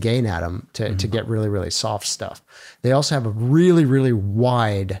of clean gain at them to get really, really soft stuff. They also have a really, really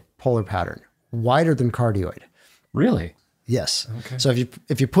wide polar pattern, wider than cardioid. Really? Yes. Okay. So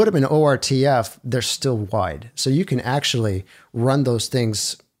if you put them in ORTF, they're still wide. So you can actually run those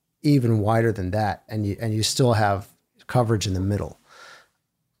things even wider than that, and you still have coverage in the middle.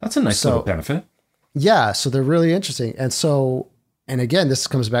 That's a nice little benefit. Yeah, so they're really interesting. And again, this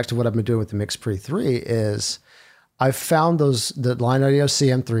comes back to what I've been doing with the MixPre 3 is I've found the Line Audio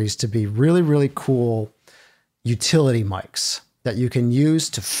CM3s to be really, really cool utility mics that you can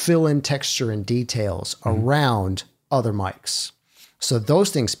use to fill in texture and details around other mics. So those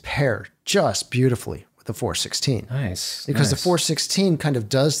things pair just beautifully with the 416. Nice. Because the nice. 416 kind of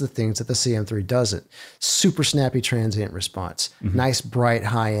does the things that the CM3 doesn't. Super snappy transient response, nice bright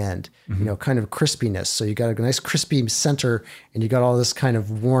high end, kind of crispiness. So you got a nice crispy center and you got all this kind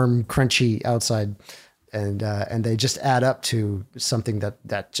of warm, crunchy outside. And they just add up to something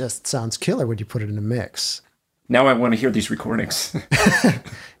that just sounds killer when you put it in a mix. Now I want to hear these recordings.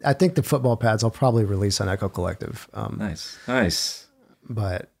 I think the football pads I'll probably release on Echo Collective. Nice.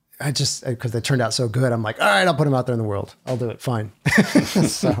 But I just, because they turned out so good, I'm like, all right, I'll put them out there in the world. I'll do it. Fine.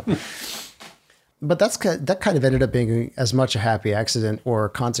 But that kind of ended up being as much a happy accident or a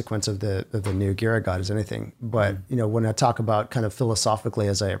consequence of the new gear I got as anything. But, when I talk about kind of philosophically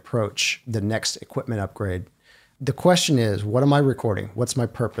as I approach the next equipment upgrade, the question is, what am I recording? What's my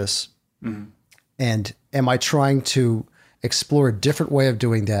purpose? And am I trying to explore a different way of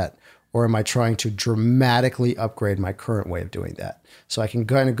doing that? Or am I trying to dramatically upgrade my current way of doing that? So I can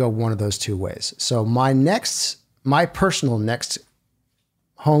kind of go one of those two ways. So my personal next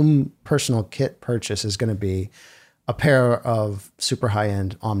home personal kit purchase is going to be a pair of super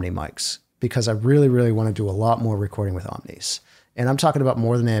high-end Omni mics because I really, really want to do a lot more recording with Omnis. And I'm talking about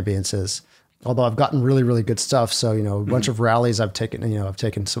more than ambiances, although I've gotten really, really good stuff. So, a bunch of rallies I've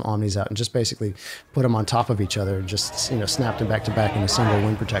taken some Omnis out and just basically put them on top of each other and just, snapped them back to back in a single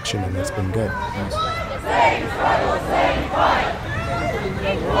wind protection, and it's been good. Same struggle, same fight.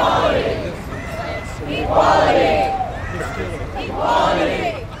 Equality.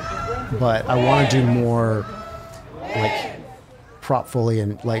 But I want to do more like prop fully,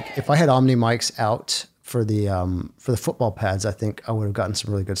 and like if I had Omni mics out for the football pads, I think I would have gotten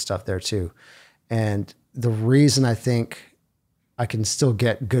some really good stuff there too. And the reason I think I can still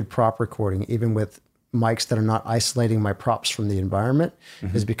get good prop recording, even with mics that are not isolating my props from the environment,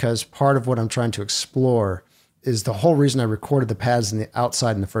 is because part of what I'm trying to explore is the whole reason I recorded the pads in the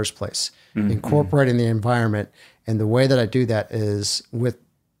outside in the first place, incorporating the environment. And the way that I do that is with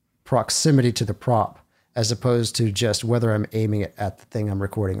proximity to the prop, as opposed to just whether I'm aiming it at the thing I'm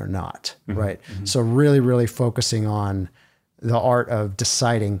recording or not, right? So really, really focusing on the art of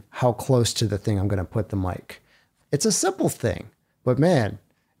deciding how close to the thing I'm going to put the mic. It's a simple thing, but man,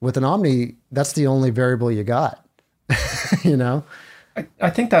 with an Omni, that's the only variable you got, I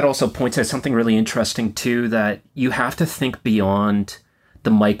think that also points at something really interesting too, that you have to think beyond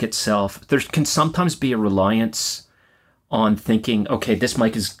the mic itself. There can sometimes be a reliance on thinking, okay, this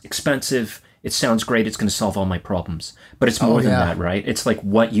mic is expensive, it sounds great, it's going to solve all my problems. But it's more than that, right? It's like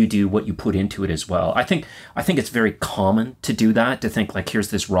what you do, what you put into it as well. I think it's very common to do that, to think like,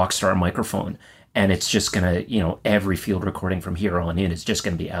 here's this Rockstar microphone, and it's just going to, every field recording from here on in is just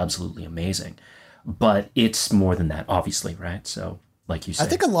going to be absolutely amazing. But it's more than that, obviously, right? So, like you said. I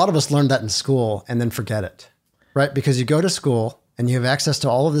think a lot of us learned that in school and then forget it, right? Because you go to school and you have access to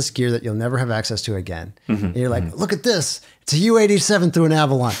all of this gear that you'll never have access to again. And you're like, look at this. It's a U87 through an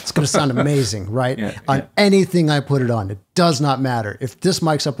Avalon. It's going to sound amazing, right? On anything I put it on. It does not matter. If this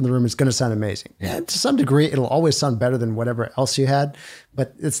mic's up in the room, it's going to sound amazing. And to some degree, it'll always sound better than whatever else you had.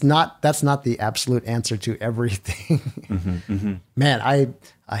 But that's not the absolute answer to everything. Man, I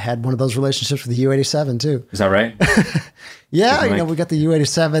had one of those relationships with the U87 too. Is that right? Yeah, we got the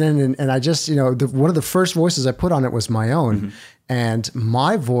U87 and I just, one of the first voices I put on it was my own. And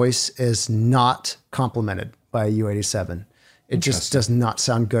my voice is not complemented by a U87. It just does not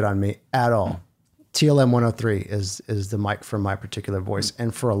sound good on me at all. TLM 103 is the mic for my particular voice.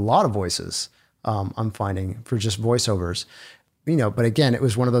 And for a lot of voices, I'm finding for just voiceovers, but again, it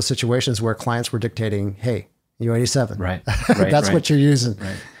was one of those situations where clients were dictating, hey, U87. Right. That's what you're using.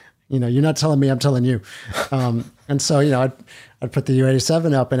 Right. You're not telling me, I'm telling you. And so, I'd put the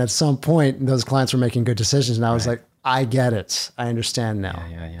U87 up, and at some point those clients were making good decisions. And I was like, I get it. I understand now.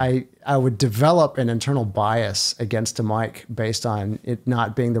 Yeah. I would develop an internal bias against a mic based on it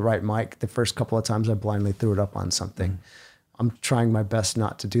not being the right mic the first couple of times I blindly threw it up on something. I'm trying my best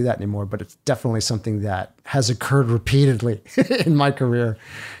not to do that anymore, but it's definitely something that has occurred repeatedly in my career.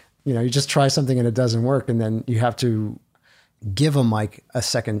 You know, you just try something and it doesn't work, and then you have to give a mic a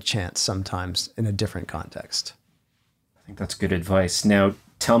second chance sometimes in a different context. I think that's good advice. Now,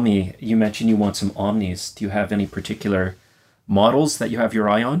 tell me, you mentioned you want some Omnis. Do you have any particular models that you have your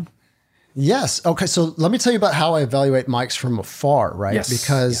eye on? Yes. Okay. So let me tell you about how I evaluate mics from afar, right? Yes,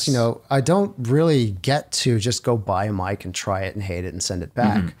 Because, yes. you know, I don't really get to just go buy a mic and try it and hate it and send it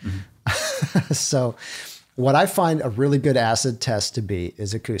back. So what I find a really good acid test to be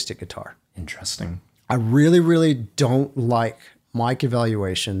is acoustic guitar. Interesting. I really, really don't like mic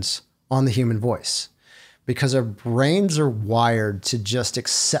evaluations on the human voice because our brains are wired to just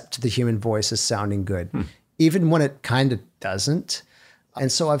accept the human voice as sounding good, even when it kind of doesn't. And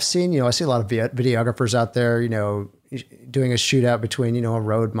so I've seen, you know, I see a lot of videographers out there, you know, doing a shootout between, you know, a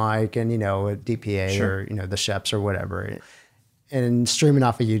Rode mic and, you know, a DPA or, you know, the Sheps or whatever. And streaming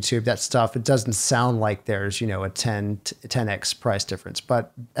off of YouTube, that stuff, it doesn't sound like there's, you know, a 10x price difference.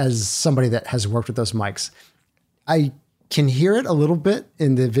 But as somebody that has worked with those mics, I can hear it a little bit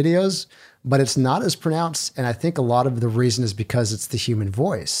in the videos, but it's not as pronounced. And I think a lot of the reason is because it's the human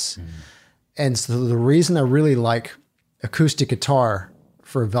voice. And so the reason I really like acoustic guitar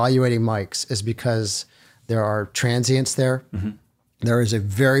for evaluating mics is because there are transients there. There is a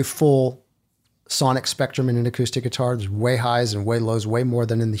very full sonic spectrum in an acoustic guitar. There's way highs and way lows, way more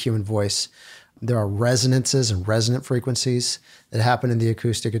than in the human voice. There are resonances and resonant frequencies that happen in the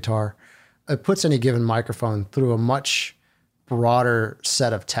acoustic guitar. It puts any given microphone through a much broader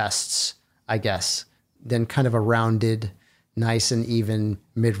set of tests, I guess, than kind of a rounded, nice and even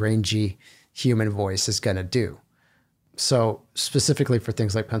mid-rangey human voice is going to do. So specifically for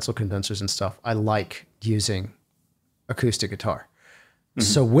things like pencil condensers and stuff, I like using acoustic guitar.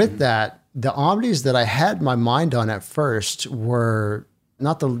 So with that, the Omnis that I had my mind on at first were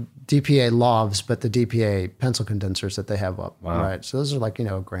not the DPA Lavs, but the DPA pencil condensers that they have up. Right. So those are like, you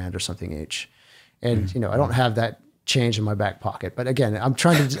know, $1,000 or something each. And, you know, I don't have that change in my back pocket. But again, I'm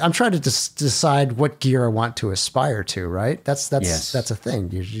trying to decide what gear I want to aspire to, right? That's a thing.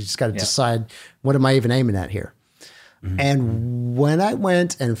 You just got to decide, what am I even aiming at here? And when I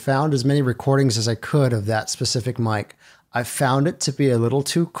went and found as many recordings as I could of that specific mic, I found it to be a little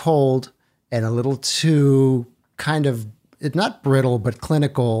too cold and a little too kind of, not brittle, but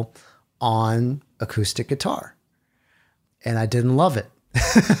clinical on acoustic guitar. And I didn't love it.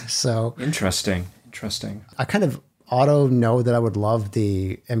 So Interesting. I kind of auto know that I would love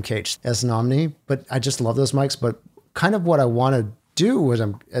the MKH as an Omni, but I just love those mics. But kind of what I want to do was,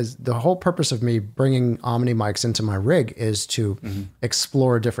 as the whole purpose of me bringing Omni mics into my rig is to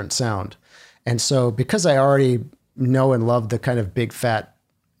explore a different sound. And so because I already know and love the kind of big fat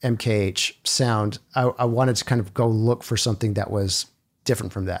MKH sound, I wanted to kind of go look for something that was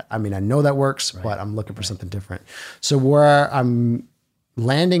different from that. I mean, I know that works, but I'm looking for something different. So where I'm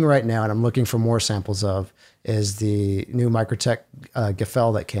landing right now and I'm looking for more samples of is the new Microtech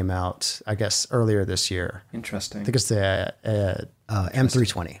Gefell that came out, I guess, earlier this year. Interesting. I think it's the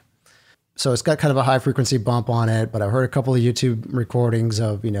M320. So it's got kind of a high frequency bump on it, but I heard a couple of YouTube recordings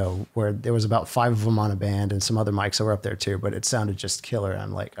of, you know, where there was about 5 of them on a band and some other mics that were up there too, but it sounded just killer. And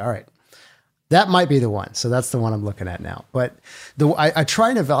I'm like, all right, that might be the one. So that's the one I'm looking at now. But I try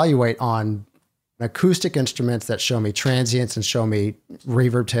and evaluate on acoustic instruments that show me transients and show me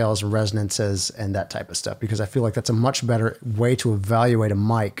reverb tails and resonances and that type of stuff, because I feel like that's a much better way to evaluate a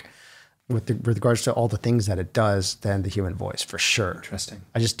mic with regards to all the things that it does than the human voice, for sure. Interesting.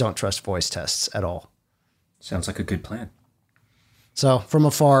 I just don't trust voice tests at all. Sounds like a good plan. So from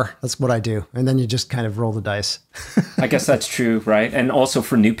afar, that's what I do. And then you just kind of roll the dice. I guess that's true, right? And also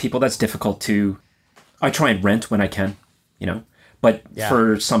for new people, that's difficult to. I try and rent when I can, you know. But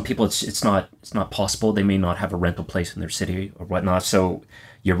for some people, it's not possible. They may not have a rental place in their city or whatnot. So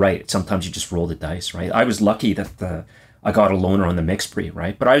you're right. Sometimes you just roll the dice, right? I was lucky that I got a loaner on the MixPre,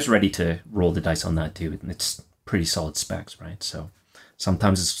 right? But I was ready to roll the dice on that too. And it's pretty solid specs, right? So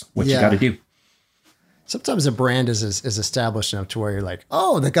sometimes it's what you got to do. Sometimes a brand is established enough to where you're like,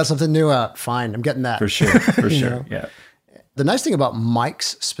 oh, they got something new out. Fine, I'm getting that. For sure, for sure, know? Yeah. The nice thing about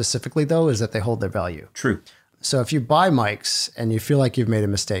mics specifically, though, is that they hold their value. True. So if you buy mics and you feel like you've made a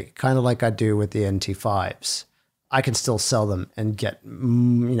mistake, kind of like I do with the NT5s, I can still sell them and get, you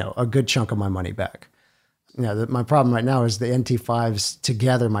know, a good chunk of my money back. You know, my problem right now is the NT5s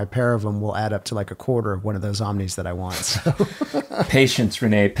together, my pair of them will add up to like a quarter of one of those Omnis that I want. So. Patience,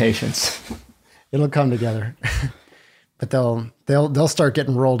 Renee, patience. It'll come together. But they'll start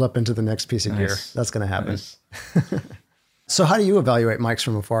getting rolled up into the next piece of gear. That's going to happen. Nice. So how do you evaluate mics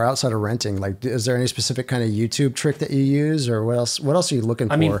from afar outside of renting? Like, is there any specific kind of YouTube trick that you use, or what else? What else are you looking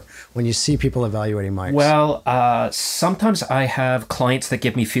for when you see people evaluating mics? Well, sometimes I have clients that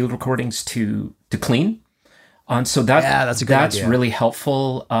give me field recordings to clean. So that's idea. Really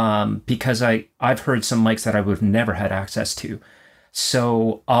helpful because I've heard some mics that I would have never had access to.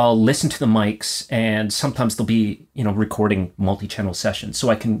 So I'll listen to the mics, and sometimes they'll be, recording multi-channel sessions, so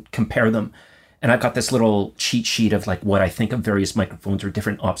I can compare them. And I've got this little cheat sheet of like what I think of various microphones or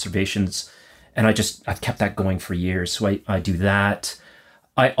different observations. And I've kept that going for years. So I do that.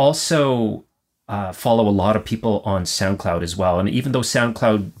 I also follow a lot of people on SoundCloud as well. And even though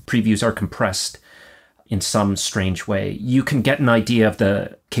SoundCloud previews are compressed in some strange way, you can get an idea of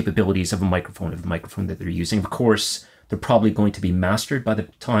the capabilities of a microphone that they're using. Of course, they're probably going to be mastered by the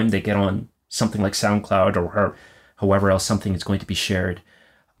time they get on something like SoundCloud or however else something is going to be shared.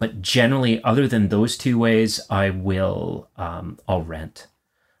 But generally, other than those two ways, I'll rent.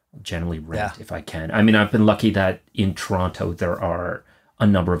 Generally rent if I can. I mean, I've been lucky that in Toronto, there are a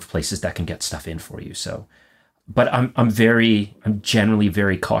number of places that can get stuff in for you. So, but I'm generally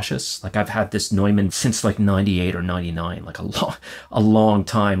very cautious. Like I've had this Neumann since like 98 or 99, like a long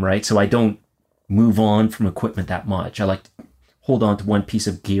time, right? So I don't move on from equipment that much. I like to hold on to one piece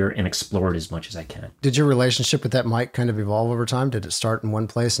of gear and explore it as much as I can. Did your relationship with that mic kind of evolve over time? Did it start in one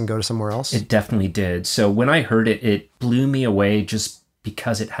place and go to somewhere else? It definitely did. So when I heard it, it blew me away just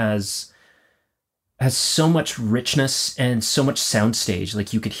because it has so much richness and so much soundstage.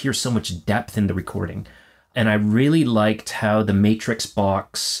 Like you could hear so much depth in the recording. And I really liked how the Matrix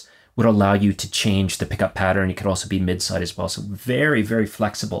box would allow you to change the pickup pattern. It could also be mid-side as well. So very, very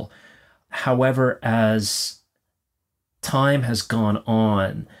flexible. However, as time has gone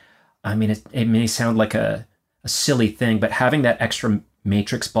on, I mean, it may sound like a silly thing, but having that extra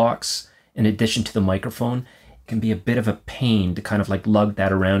Matrix box in addition to the microphone can be a bit of a pain to kind of like lug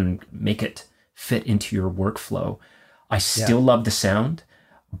that around and make it fit into your workflow. I still love the sound,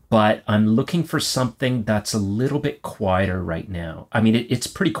 but I'm looking for something that's a little bit quieter right now. I mean, it's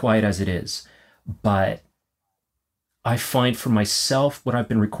pretty quiet as it is, but I find for myself, what I've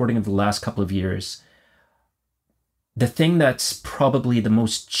been recording in the last couple of years, the thing that's probably the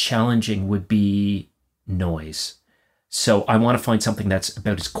most challenging would be noise. So I want to find something that's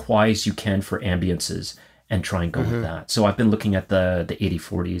about as quiet as you can for ambiances and try and go with that. So I've been looking at the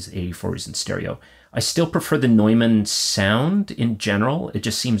 8040s in stereo. I still prefer the Neumann sound in general. It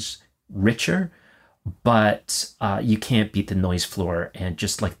just seems richer, but you can't beat the noise floor and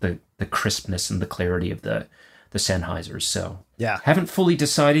just like the crispness and the clarity of the Sennheisers. So haven't fully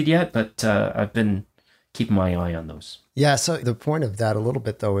decided yet, but I've been keeping my eye on those. Yeah. So the point of that a little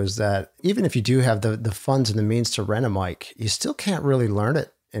bit though is that even if you do have the funds and the means to rent a mic, you still can't really learn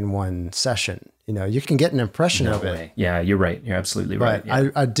it in one session. You can get an impression of it. Yeah, you're right. You're absolutely right. Yeah.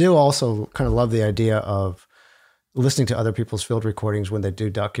 I do also kind of love the idea of listening to other people's field recordings when they do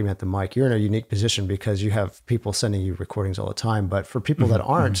document the mic. You're in a unique position because you have people sending you recordings all the time. But for people that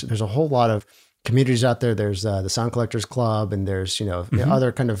aren't, there's a whole lot of communities out there. There's the Sound Collectors Club, and there's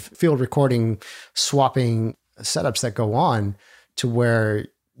other kind of field recording swapping setups that go on to where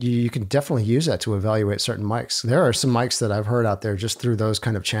you can definitely use that to evaluate certain mics. There are some mics that I've heard out there just through those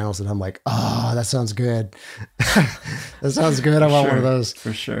kind of channels that I'm like, oh, that sounds good. That sounds good. I want one of those.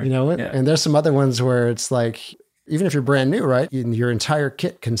 For sure. And there's some other ones where it's like, even if you're brand new, right? Your entire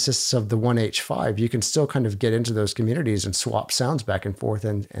kit consists of the 1H5. You can still kind of get into those communities and swap sounds back and forth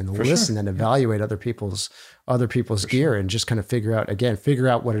and listen and evaluate other people's gear and just kind of figure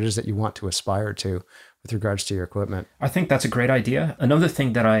out what it is that you want to aspire to with regards to your equipment. I think that's a great idea. Another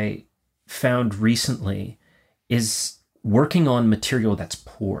thing that I found recently is working on material that's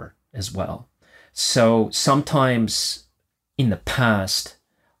poor as well. So sometimes in the past,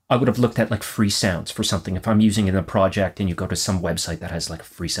 I would have looked at like free sounds for something. If I'm using it in a project and you go to some website that has like a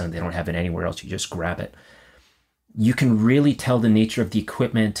free sound, they don't have it anywhere else, you just grab it. You can really tell the nature of the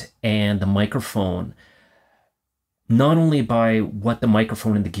equipment and the microphone, not only by what the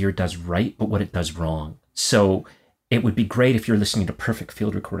microphone and the gear does right, but what it does wrong. So it would be great if you're listening to perfect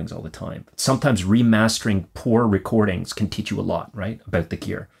field recordings all the time. Sometimes remastering poor recordings can teach you a lot, right, about the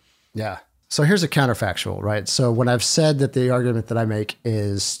gear. Yeah. So here's a counterfactual, right? So when I've said that the argument that I make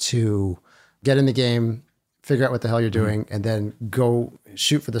is to get in the game, figure out what the hell you're doing, and then go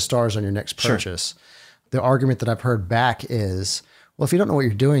shoot for the stars on your next purchase. Sure. The argument that I've heard back is, well, if you don't know what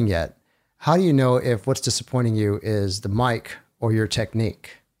you're doing yet, how do you know if what's disappointing you is the mic or your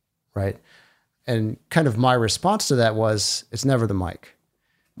technique, right? And kind of my response to that was, it's never the mic.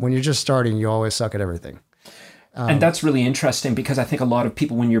 When you're just starting, you always suck at everything. And that's really interesting because I think a lot of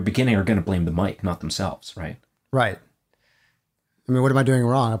people when you're beginning are going to blame the mic, not themselves, right? Right. I mean, what am I doing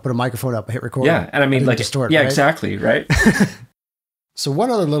wrong? I put a microphone up, I hit record. Yeah. And I mean, like, distort, yeah, right? exactly. Right. So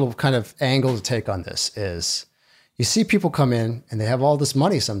one other little kind of angle to take on this is you see people come in and they have all this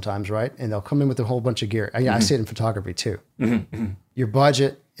money sometimes, right? And they'll come in with a whole bunch of gear. I see it in photography too. Your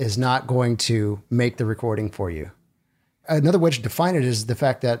budget is not going to make the recording for you. Another way to define it is the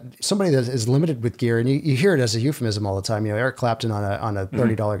fact that somebody that is limited with gear, and you hear it as a euphemism all the time. You know, Eric Clapton on a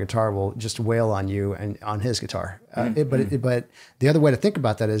 $30 guitar will just wail on you and on his guitar. But the other way to think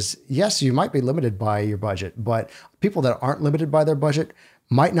about that is, yes, you might be limited by your budget, but people that aren't limited by their budget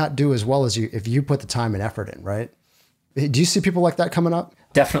might not do as well as you if you put the time and effort in, right? Do you see people like that coming up?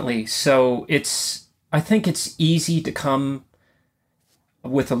 Definitely. So I think it's easy to come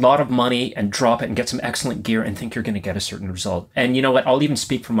with a lot of money and drop it and get some excellent gear and think you're going to get a certain result. And you know what? I'll even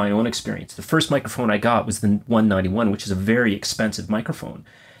speak from my own experience. The first microphone I got was the 191, which is a very expensive microphone.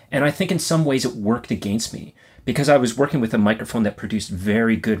 And I think in some ways it worked against me because I was working with a microphone that produced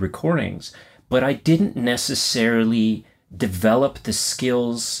very good recordings, but I didn't necessarily develop the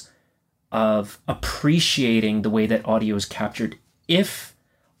skills of appreciating the way that audio is captured if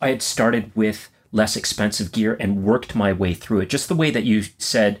I had started with less expensive gear and worked my way through it. Just the way that you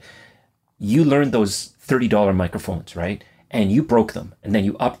said, you learned those $30 microphones, right? And you broke them and then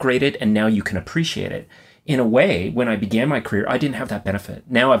you upgraded and now you can appreciate it. In a way, when I began my career, I didn't have that benefit.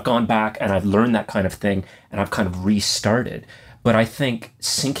 Now I've gone back and I've learned that kind of thing and I've kind of restarted. But I think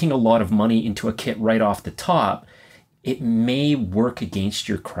sinking a lot of money into a kit right off the top, it may work against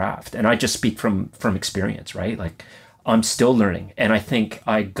your craft. And I just speak from experience, right? Like, I'm still learning. And I think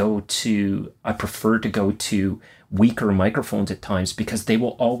I prefer to go to weaker microphones at times because they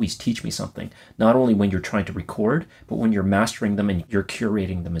will always teach me something, not only when you're trying to record, but when you're mastering them and you're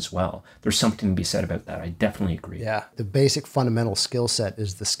curating them as well. There's something to be said about that. I definitely agree. Yeah. The basic fundamental skill set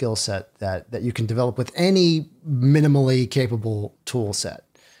is the skill set that you can develop with any minimally capable tool set.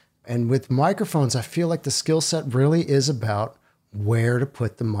 And with microphones, I feel like the skill set really is about where to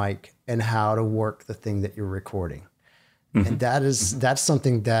put the mic and how to work the thing that you're recording. And that's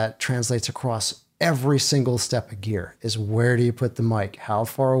something that translates across every single step of gear is where do you put the mic? How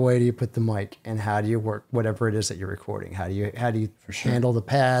far away do you put the mic? And how do you work whatever it is that you're recording? How do you handle the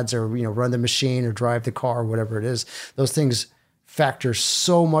pads or, run the machine or drive the car or whatever it is? Those things factor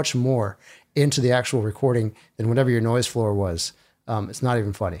so much more into the actual recording than whatever your noise floor was. It's not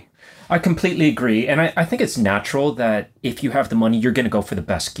even funny. I completely agree. And I think it's natural that if you have the money, you're going to go for the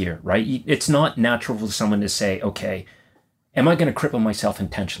best gear, right? It's not natural for someone to say, okay, am I going to cripple myself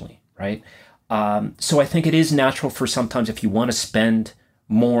intentionally, right? So I think it is natural for sometimes if you want to spend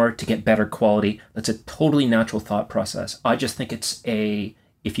more to get better quality, that's a totally natural thought process. I just think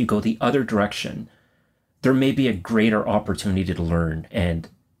if you go the other direction, there may be a greater opportunity to learn and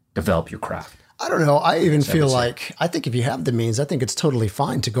develop your craft. I don't know. I even feel like, I think if you have the means, I think it's totally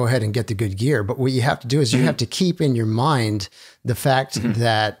fine to go ahead and get the good gear. But what you have to do is you have to keep in your mind the fact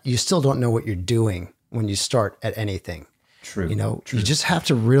that you still don't know what you're doing when you start at anything. True. You just have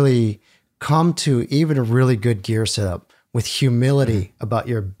to really come to even a really good gear setup with humility about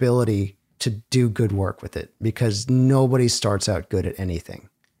your ability to do good work with it, because nobody starts out good at anything.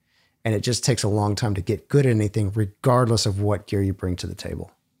 And it just takes a long time to get good at anything, regardless of what gear you bring to the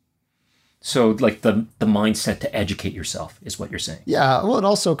table. So like the mindset to educate yourself is what you're saying. Yeah. Well, and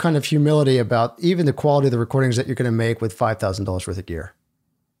also kind of humility about even the quality of the recordings that you're going to make with $5,000 worth of gear.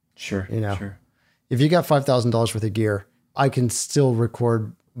 Sure. Sure. If you got $5,000 worth of gear, I can still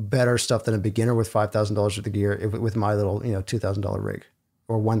record better stuff than a beginner with $5,000 worth of gear with my little, $2,000 rig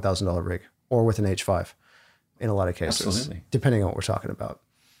or $1,000 rig or with an H5 in a lot of cases, Absolutely. Depending on what we're talking about.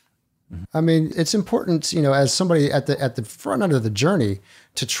 I mean, it's important, as somebody at the front end of the journey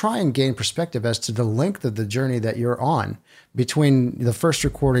to try and gain perspective as to the length of the journey that you're on between the first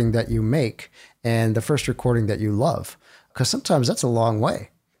recording that you make and the first recording that you love. Because sometimes that's a long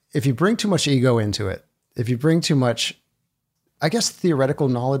way. If you bring too much ego into it, if you bring too much, I guess, theoretical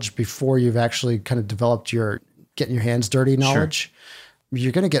knowledge before you've actually kind of developed your getting your hands dirty knowledge,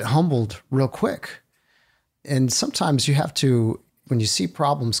 you're going to get humbled real quick. And sometimes you have to, when you see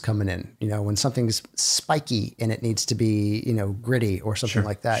problems coming in, when something's spiky and it needs to be, gritty or something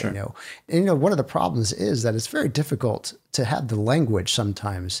like that, And, one of the problems is that it's very difficult to have the language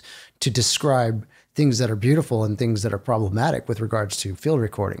sometimes to describe things that are beautiful and things that are problematic with regards to field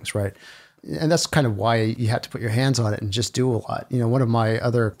recordings, right? And that's kind of why you have to put your hands on it and just do a lot. One of my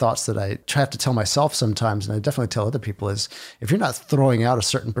other thoughts that I have to tell myself sometimes, and I definitely tell other people, is if you're not throwing out a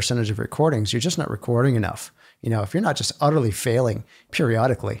certain percentage of recordings, you're just not recording enough. If you're not just utterly failing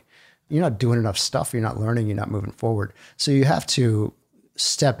periodically, you're not doing enough stuff, you're not learning, you're not moving forward. So you have to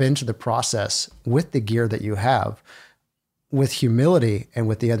step into the process with the gear that you have, with humility and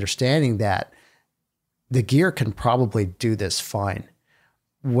with the understanding that the gear can probably do this fine.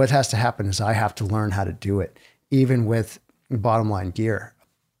 What has to happen is I have to learn how to do it, even with bottom line gear.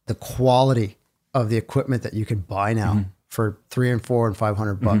 The quality of the equipment that you can buy now for $300 and $400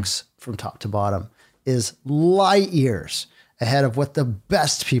 and $500 from top to bottom is light years ahead of what the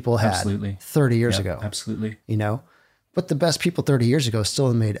best people had 30 years ago. Absolutely. You know, but the best people 30 years ago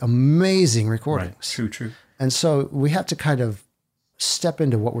still made amazing recordings. Right. True. And so we have to kind of step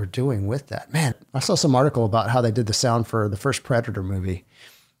into what we're doing with that. Man, I saw some article about how they did the sound for the first Predator movie,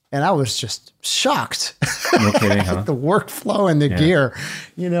 and I was just shocked. No kidding, huh? The workflow and the gear,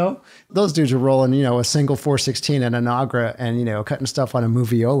 you know, those dudes are rolling, you know, a single 416 and a Nagra and, you know, cutting stuff on a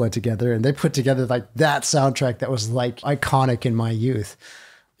Moviola together. And they put together like that soundtrack that was like iconic in my youth.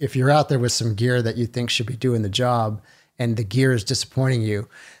 If you're out there with some gear that you think should be doing the job and the gear is disappointing you,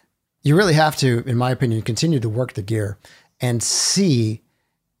 you really have to, in my opinion, continue to work the gear and see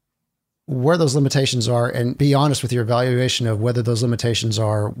where those limitations are and be honest with your evaluation of whether those limitations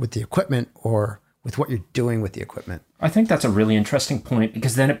are with the equipment or with what you're doing with the equipment. I think that's a really interesting point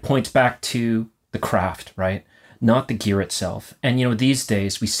because then it points back to the craft, right? Not the gear itself. And, you know, these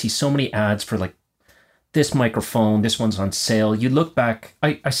days we see so many ads for like this microphone, this one's on sale. You look back,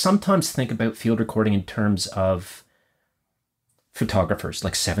 I sometimes think about field recording in terms of photographers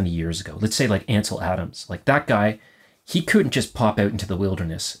like 70 years ago. Let's say like Ansel Adams, like that guy, he couldn't just pop out into the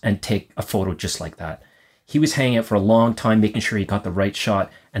wilderness and take a photo just like that. He was hanging out for a long time, making sure he got the right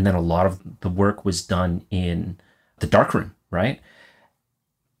shot. And then a lot of the work was done in the darkroom, right?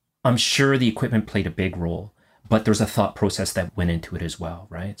 I'm sure the equipment played a big role, but there's a thought process that went into it as well,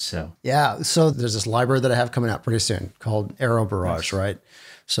 right? So yeah, so there's this library that I have coming out pretty soon called Aero Barrage, right?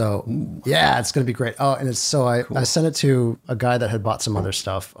 So yeah, it's going to be great. Oh, and it's so I sent it to a guy that had bought some other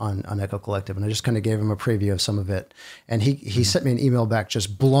stuff on Echo Collective, and I just kind of gave him a preview of some of it. And he sent me an email back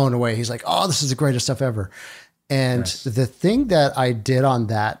just blown away. He's like, "Oh, this is the greatest stuff ever." And the thing that I did on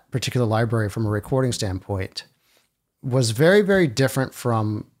that particular library from a recording standpoint was very, very different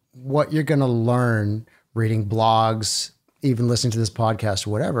from what you're going to learn reading blogs, even listening to this podcast or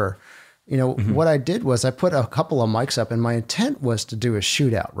whatever. You know, what I did was I put a couple of mics up and my intent was to do a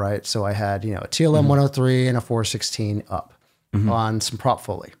shootout, right? So I had, you know, a TLM 103 and a 416 up on some prop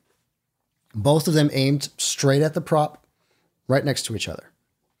Foley. Both of them aimed straight at the prop, right next to each other.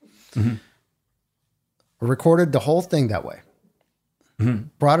 Recorded the whole thing that way.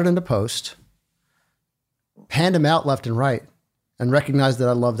 Brought it into post, panned them out left and right, and recognized that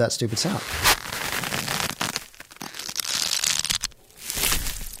I love that stupid sound.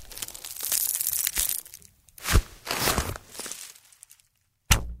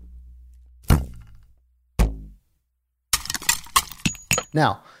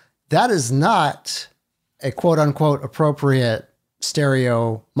 Now, that is not a quote unquote appropriate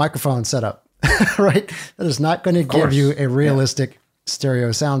stereo microphone setup, right? That is not going to give you a realistic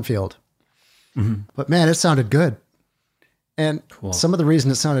stereo sound field. But man, it sounded good. And some of the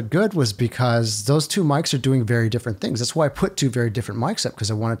reason it sounded good was because those two mics are doing very different things. That's why I put two very different mics up, because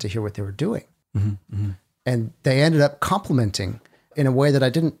I wanted to hear what they were doing. And they ended up complementing in a way that I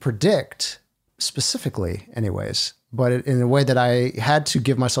didn't predict specifically anyways, but in a way that I had to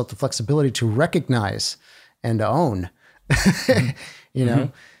give myself the flexibility to recognize and to own, you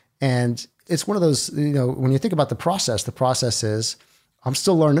know? And it's one of those, you know, when you think about the process is I'm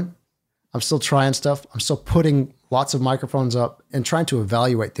still learning. I'm still trying stuff. I'm still putting lots of microphones up and trying to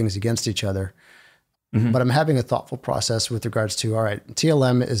evaluate things against each other. But I'm having a thoughtful process with regards to, all right,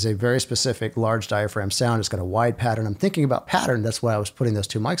 TLM is a very specific large diaphragm sound. It's got a wide pattern. I'm thinking about pattern. That's why I was putting those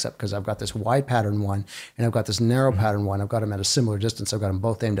two mics up, because I've got this wide pattern one and I've got this narrow pattern one. I've got them at a similar distance. I've got them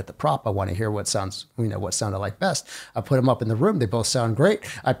both aimed at the prop. I want to hear what sounds, you know, what sounded like best. I put them up in the room. They both sound great.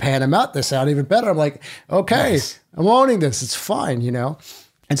 I pan them out. They sound even better. I'm like, okay, I'm owning this. It's fine, you know?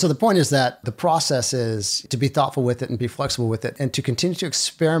 And so the point is that the process is to be thoughtful with it and be flexible with it and to continue to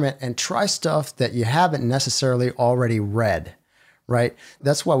experiment and try stuff that you haven't necessarily already read, right?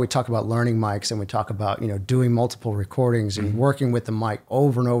 That's why we talk about learning mics and we talk about, you know, doing multiple recordings and working with the mic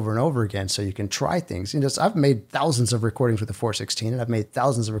over and over and over again so you can try things. You know, I've made thousands of recordings with the 416 and I've made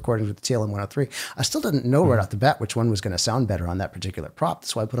thousands of recordings with the TLM 103. I still didn't know right off the bat which one was going to sound better on that particular prop.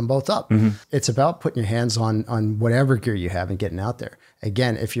 That's why I put them both up. It's about putting your hands on whatever gear you have and getting out there.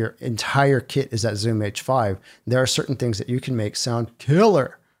 Again, if your entire kit is that Zoom H5, there are certain things that you can make sound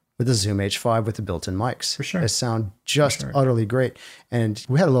killer with the Zoom H5 with the built-in mics. For sure. They sound just utterly great. And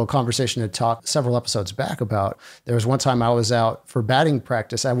we had a little conversation to talk several episodes back about, there was one time I was out for batting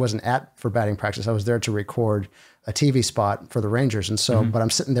practice. I wasn't for batting practice. I was there to record a TV spot for the Rangers. And so, but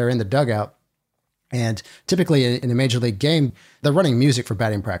I'm sitting there in the dugout And typically in a major league game, they're running music for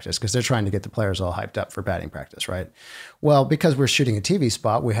batting practice because they're trying to get the players all hyped up for batting practice, right? Well, because we're shooting a TV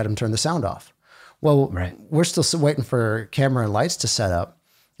spot, we had them turn the sound off. Well, we're still waiting for camera and lights to set up,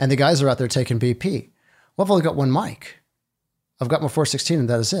 and the guys are out there taking BP. Well, I've only got one mic. I've got my 416, and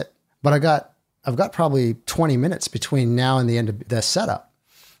that is it. But I've got probably 20 minutes between now and the end of the setup.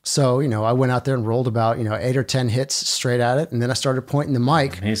 So, I went out there and rolled about, 8 or 10 hits straight at it. And then I started pointing the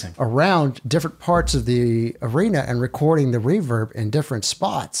mic around different parts of the arena and recording the reverb in different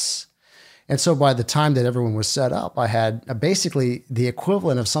spots. And so by the time that everyone was set up, I had basically the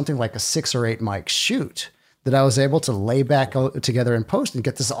equivalent of something like a 6 or 8 mic shoot that I was able to lay back together in post and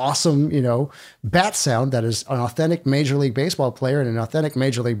get this awesome, bat sound that is an authentic Major League Baseball player in an authentic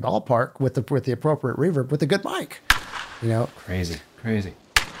Major League ballpark with the appropriate reverb with a good mic, Crazy.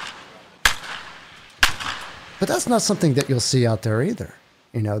 But that's not something that you'll see out there either.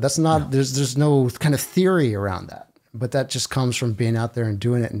 That's not, there's no kind of theory around that, but that just comes from being out there and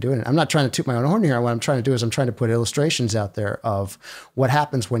doing it. I'm not trying to toot my own horn here. What I'm trying to do is I'm trying to put illustrations out there of what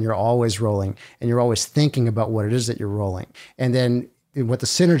happens when you're always rolling and you're always thinking about what it is that you're rolling. And then what the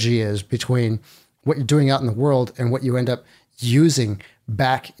synergy is between what you're doing out in the world and what you end up using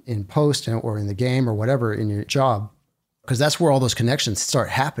back in post or in the game or whatever in your job. Because that's where all those connections start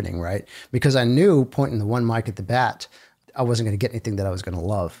happening, right? Because I knew pointing the one mic at the bat, I wasn't going to get anything that I was going to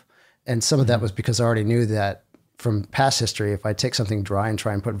love. And some of that was because I already knew that from past history, if I take something dry and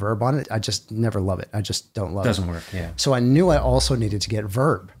try and put verb on it, I just never love it. I just don't love it. Doesn't work, yeah. So I knew I also needed to get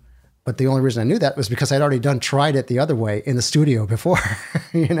verb. But the only reason I knew that was because I'd already tried it the other way in the studio before,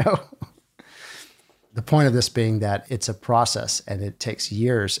 The point of this being that it's a process and it takes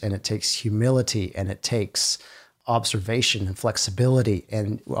years and it takes humility and it takes observation and flexibility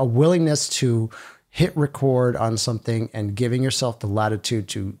and a willingness to hit record on something and giving yourself the latitude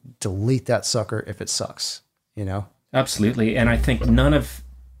to delete that sucker if it sucks, Absolutely. And I think none of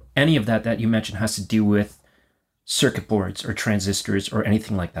any of that you mentioned has to do with circuit boards or transistors or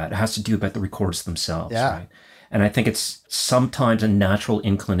anything like that. It has to do about the records themselves. Yeah. Right? And I think it's sometimes a natural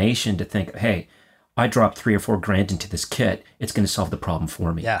inclination to think, hey, I dropped $3 or $4 grand into this kit, it's going to solve the problem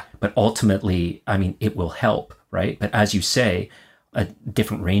for me. Yeah. But ultimately, it will help, right? But as you say, a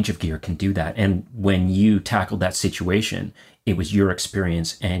different range of gear can do that. And when you tackled that situation, it was your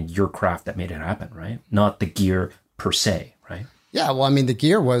experience and your craft that made it happen, right? Not the gear per se, right? Yeah, well, the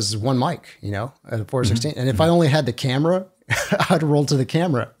gear was one mic, at a 416. And if I only had the camera, I'd roll to the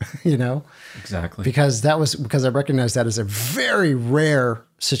camera, Exactly. Because I recognized that as a very rare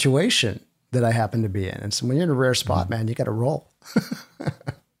situation that I happen to be in. And so when you're in a rare spot, man, you got to roll.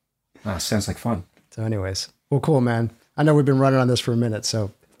 Sounds like fun. So anyways, well, cool, man. I know we've been running on this for a minute,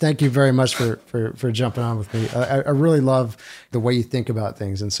 so thank you very much for jumping on with me. I really love the way you think about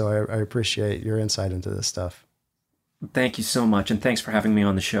things, and so I appreciate your insight into this stuff. Thank you so much, and thanks for having me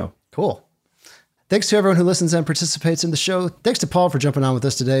on the show. Cool. Thanks to everyone who listens and participates in the show. Thanks to Paul for jumping on with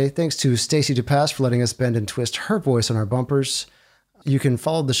us today. Thanks to Stacy DePass for letting us bend and twist her voice on our bumpers. You can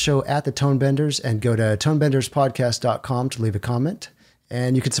follow the show at The Tonebenders and go to tonebenderspodcast.com to leave a comment.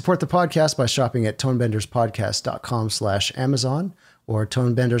 And you can support the podcast by shopping at tonebenderspodcast.com/Amazon or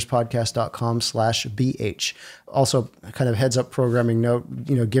tonebenderspodcast.com/BH. Also, kind of heads up programming note,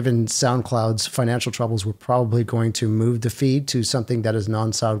 given SoundCloud's financial troubles, we're probably going to move the feed to something that is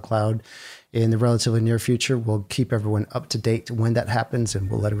non-SoundCloud in the relatively near future. We'll keep everyone up to date when that happens, and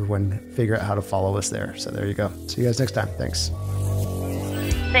we'll let everyone figure out how to follow us there. So there you go. See you guys next time. Thanks.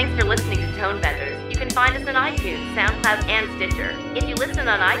 Thanks for listening to Tonebenders. You can find us on iTunes, SoundCloud, and Stitcher. If you listen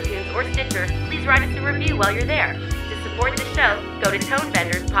on iTunes or Stitcher, please write us a review while you're there. To support the show, go to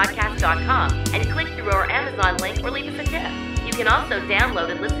tonebenderspodcast.com and click through our Amazon link or leave us a tip. You can also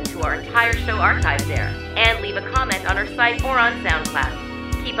download and listen to our entire show archive there and leave a comment on our site or on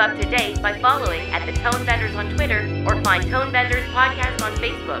SoundCloud. Keep up to date by following at the Tonebenders on Twitter or find Tonebenders Podcast on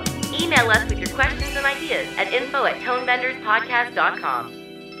Facebook. Email us with your questions and ideas at info@tonebenderspodcast.com.